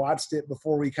I would have watched it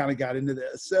before we kind of got into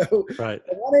this. So Right.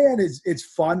 on one hand, it's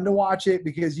fun to watch it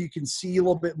because you can see a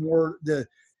little bit more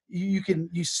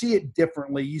you see it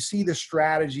differently. You see the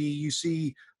strategy, you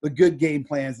see the good game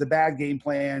plans, the bad game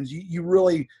plans. You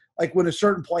really like when a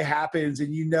certain play happens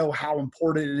and you know how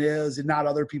important it is and not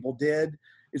other people did.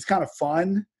 It's kind of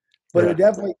fun, but Yeah. it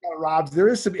definitely kind of robs. There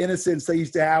is some innocence they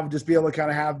used to have, just be able to kind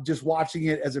of have just watching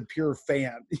it as a pure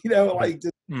fan, like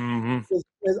just,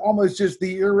 it's almost just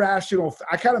the irrational.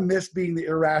 I kind of miss being the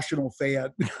irrational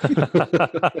fan.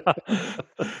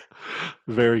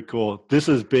 Very cool. This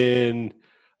has been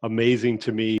amazing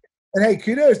to me. And hey,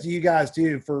 kudos to you guys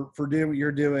too for doing what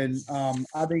you're doing.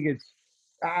 I think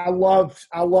I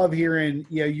love hearing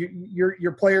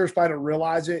your players probably don't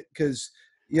realize it because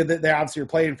they obviously are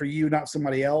playing for you, not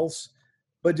somebody else.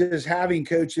 But just having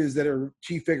coaches that are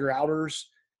chief figure outers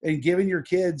and giving your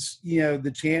kids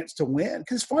the chance to win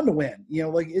because it's fun to win.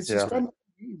 Like it's just fun.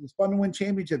 It's fun to win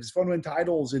championships. It's fun to win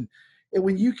titles, and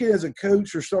when you can as a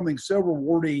coach or something so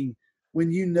rewarding when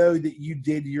you know that you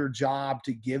did your job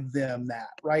to give them that,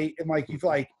 right? And like you feel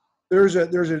like there's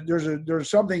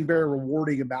something very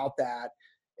rewarding about that,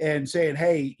 and saying,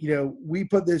 hey, we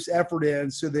put this effort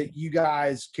in so that you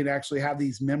guys can actually have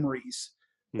these memories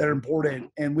that are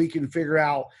important, and we can figure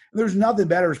out. There's nothing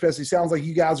better, especially sounds like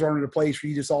you guys aren't in a place where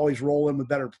you just always roll in with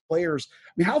better players.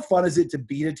 I mean, how fun is it to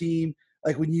beat a team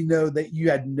like when you know that you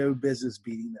had no business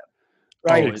beating them?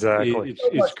 Right. Oh, exactly.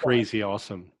 It's crazy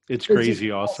awesome. It's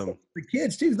crazy awesome. The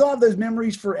kids too, they'll have those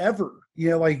memories forever.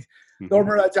 Like they'll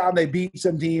remember that time they beat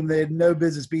some team they had no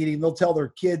business beating. They'll tell their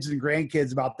kids and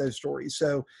grandkids about those stories.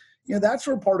 So, that's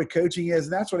where part of coaching is,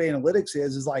 and that's what analytics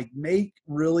is like make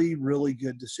really, really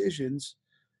good decisions.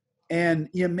 And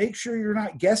make sure you're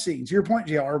not guessing. To your point,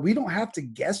 JR, we don't have to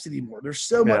guess anymore. There's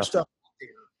so much stuff out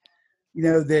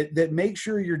there, that make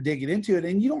sure you're digging into it.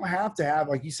 And you don't have to have,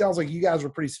 like, sounds like you guys are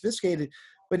pretty sophisticated,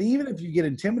 but even if you get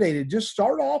intimidated, just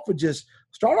start off with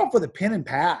a pen and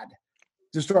pad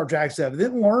to start track stuff,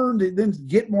 then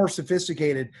get more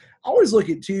sophisticated. I always look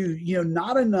at too,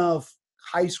 not enough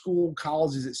high school,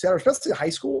 colleges, et cetera, especially high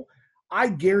school. I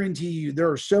guarantee you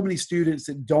there are so many students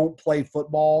that don't play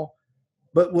football,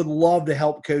 but would love to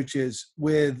help coaches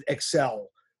with Excel,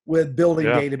 with building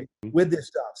data, with this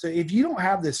stuff. So if you don't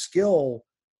have this skill,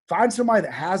 find somebody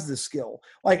that has this skill.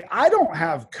 Like I don't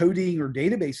have coding or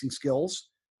databasing skills,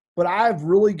 but I have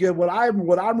really good, what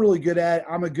I'm really good at,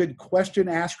 I'm a good question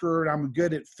asker, and I'm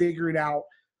good at figuring out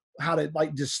how to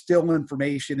like distill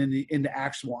information into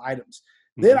actionable items.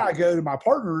 Then I go to my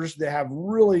partners that have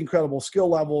really incredible skill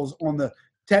levels on the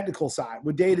technical side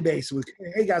with database. With,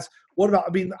 hey guys, what about?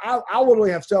 I mean, I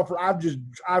literally have stuff where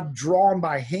I've drawn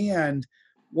by hand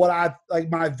what I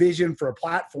like my vision for a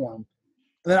platform.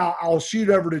 And then I'll shoot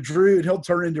over to Drew and he'll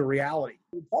turn it into reality.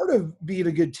 Part of being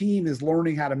a good team is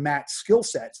learning how to match skill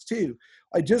sets too.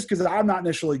 Like just because I'm not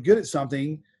necessarily good at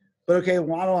something, but okay,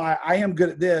 well, I am good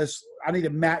at this. I need to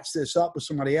match this up with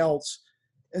somebody else.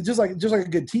 And just like a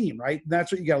good team, right? And that's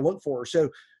what you got to look for. So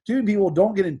people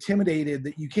don't get intimidated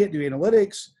that you can't do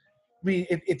analytics. I mean,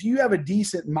 if you have a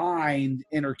decent mind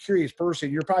and are a curious person,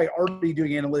 you're probably already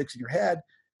doing analytics in your head.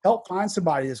 Help find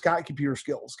somebody that's got computer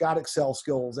skills, got Excel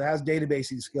skills, that has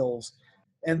databasing skills.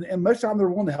 And most of the time they're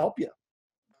willing to help you.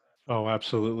 Oh,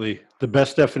 absolutely. The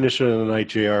best definition of the night,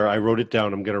 JR, I wrote it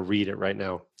down. I'm going to read it right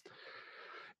now.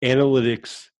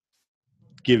 Analytics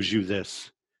gives you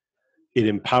this. It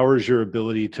empowers your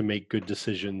ability to make good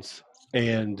decisions.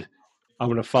 And I'm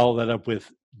going to follow that up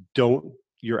with, don't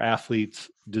your athletes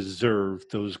deserve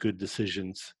those good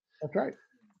decisions? That's right.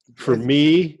 For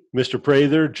me, Mr.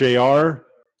 Prather, JR,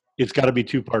 it's got to be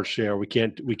two parts, JR. We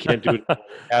can't do it. It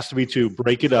has to be two.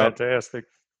 Break it up. Fantastic.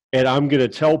 And I'm going to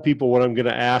tell people what I'm going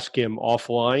to ask him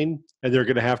offline, and they're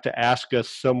going to have to ask us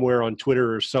somewhere on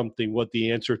Twitter or something what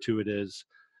the answer to it is,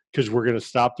 because we're going to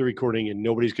stop the recording and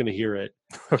nobody's going to hear it.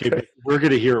 Okay. But we're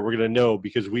going to hear it. We're going to know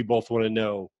because we both want to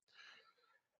know.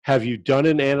 Have you done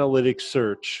an analytics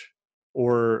search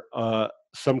or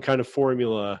some kind of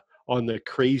formula on the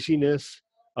craziness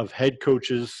of head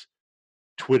coaches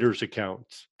Twitter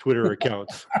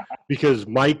accounts, because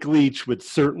Mike Leach would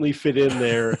certainly fit in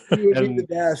there. He would be the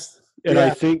best. And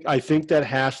Yeah. I think that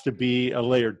has to be a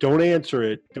layer. Don't answer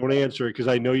it because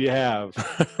I know you have.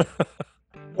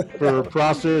 For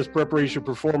process, preparation,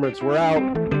 performance, we're out.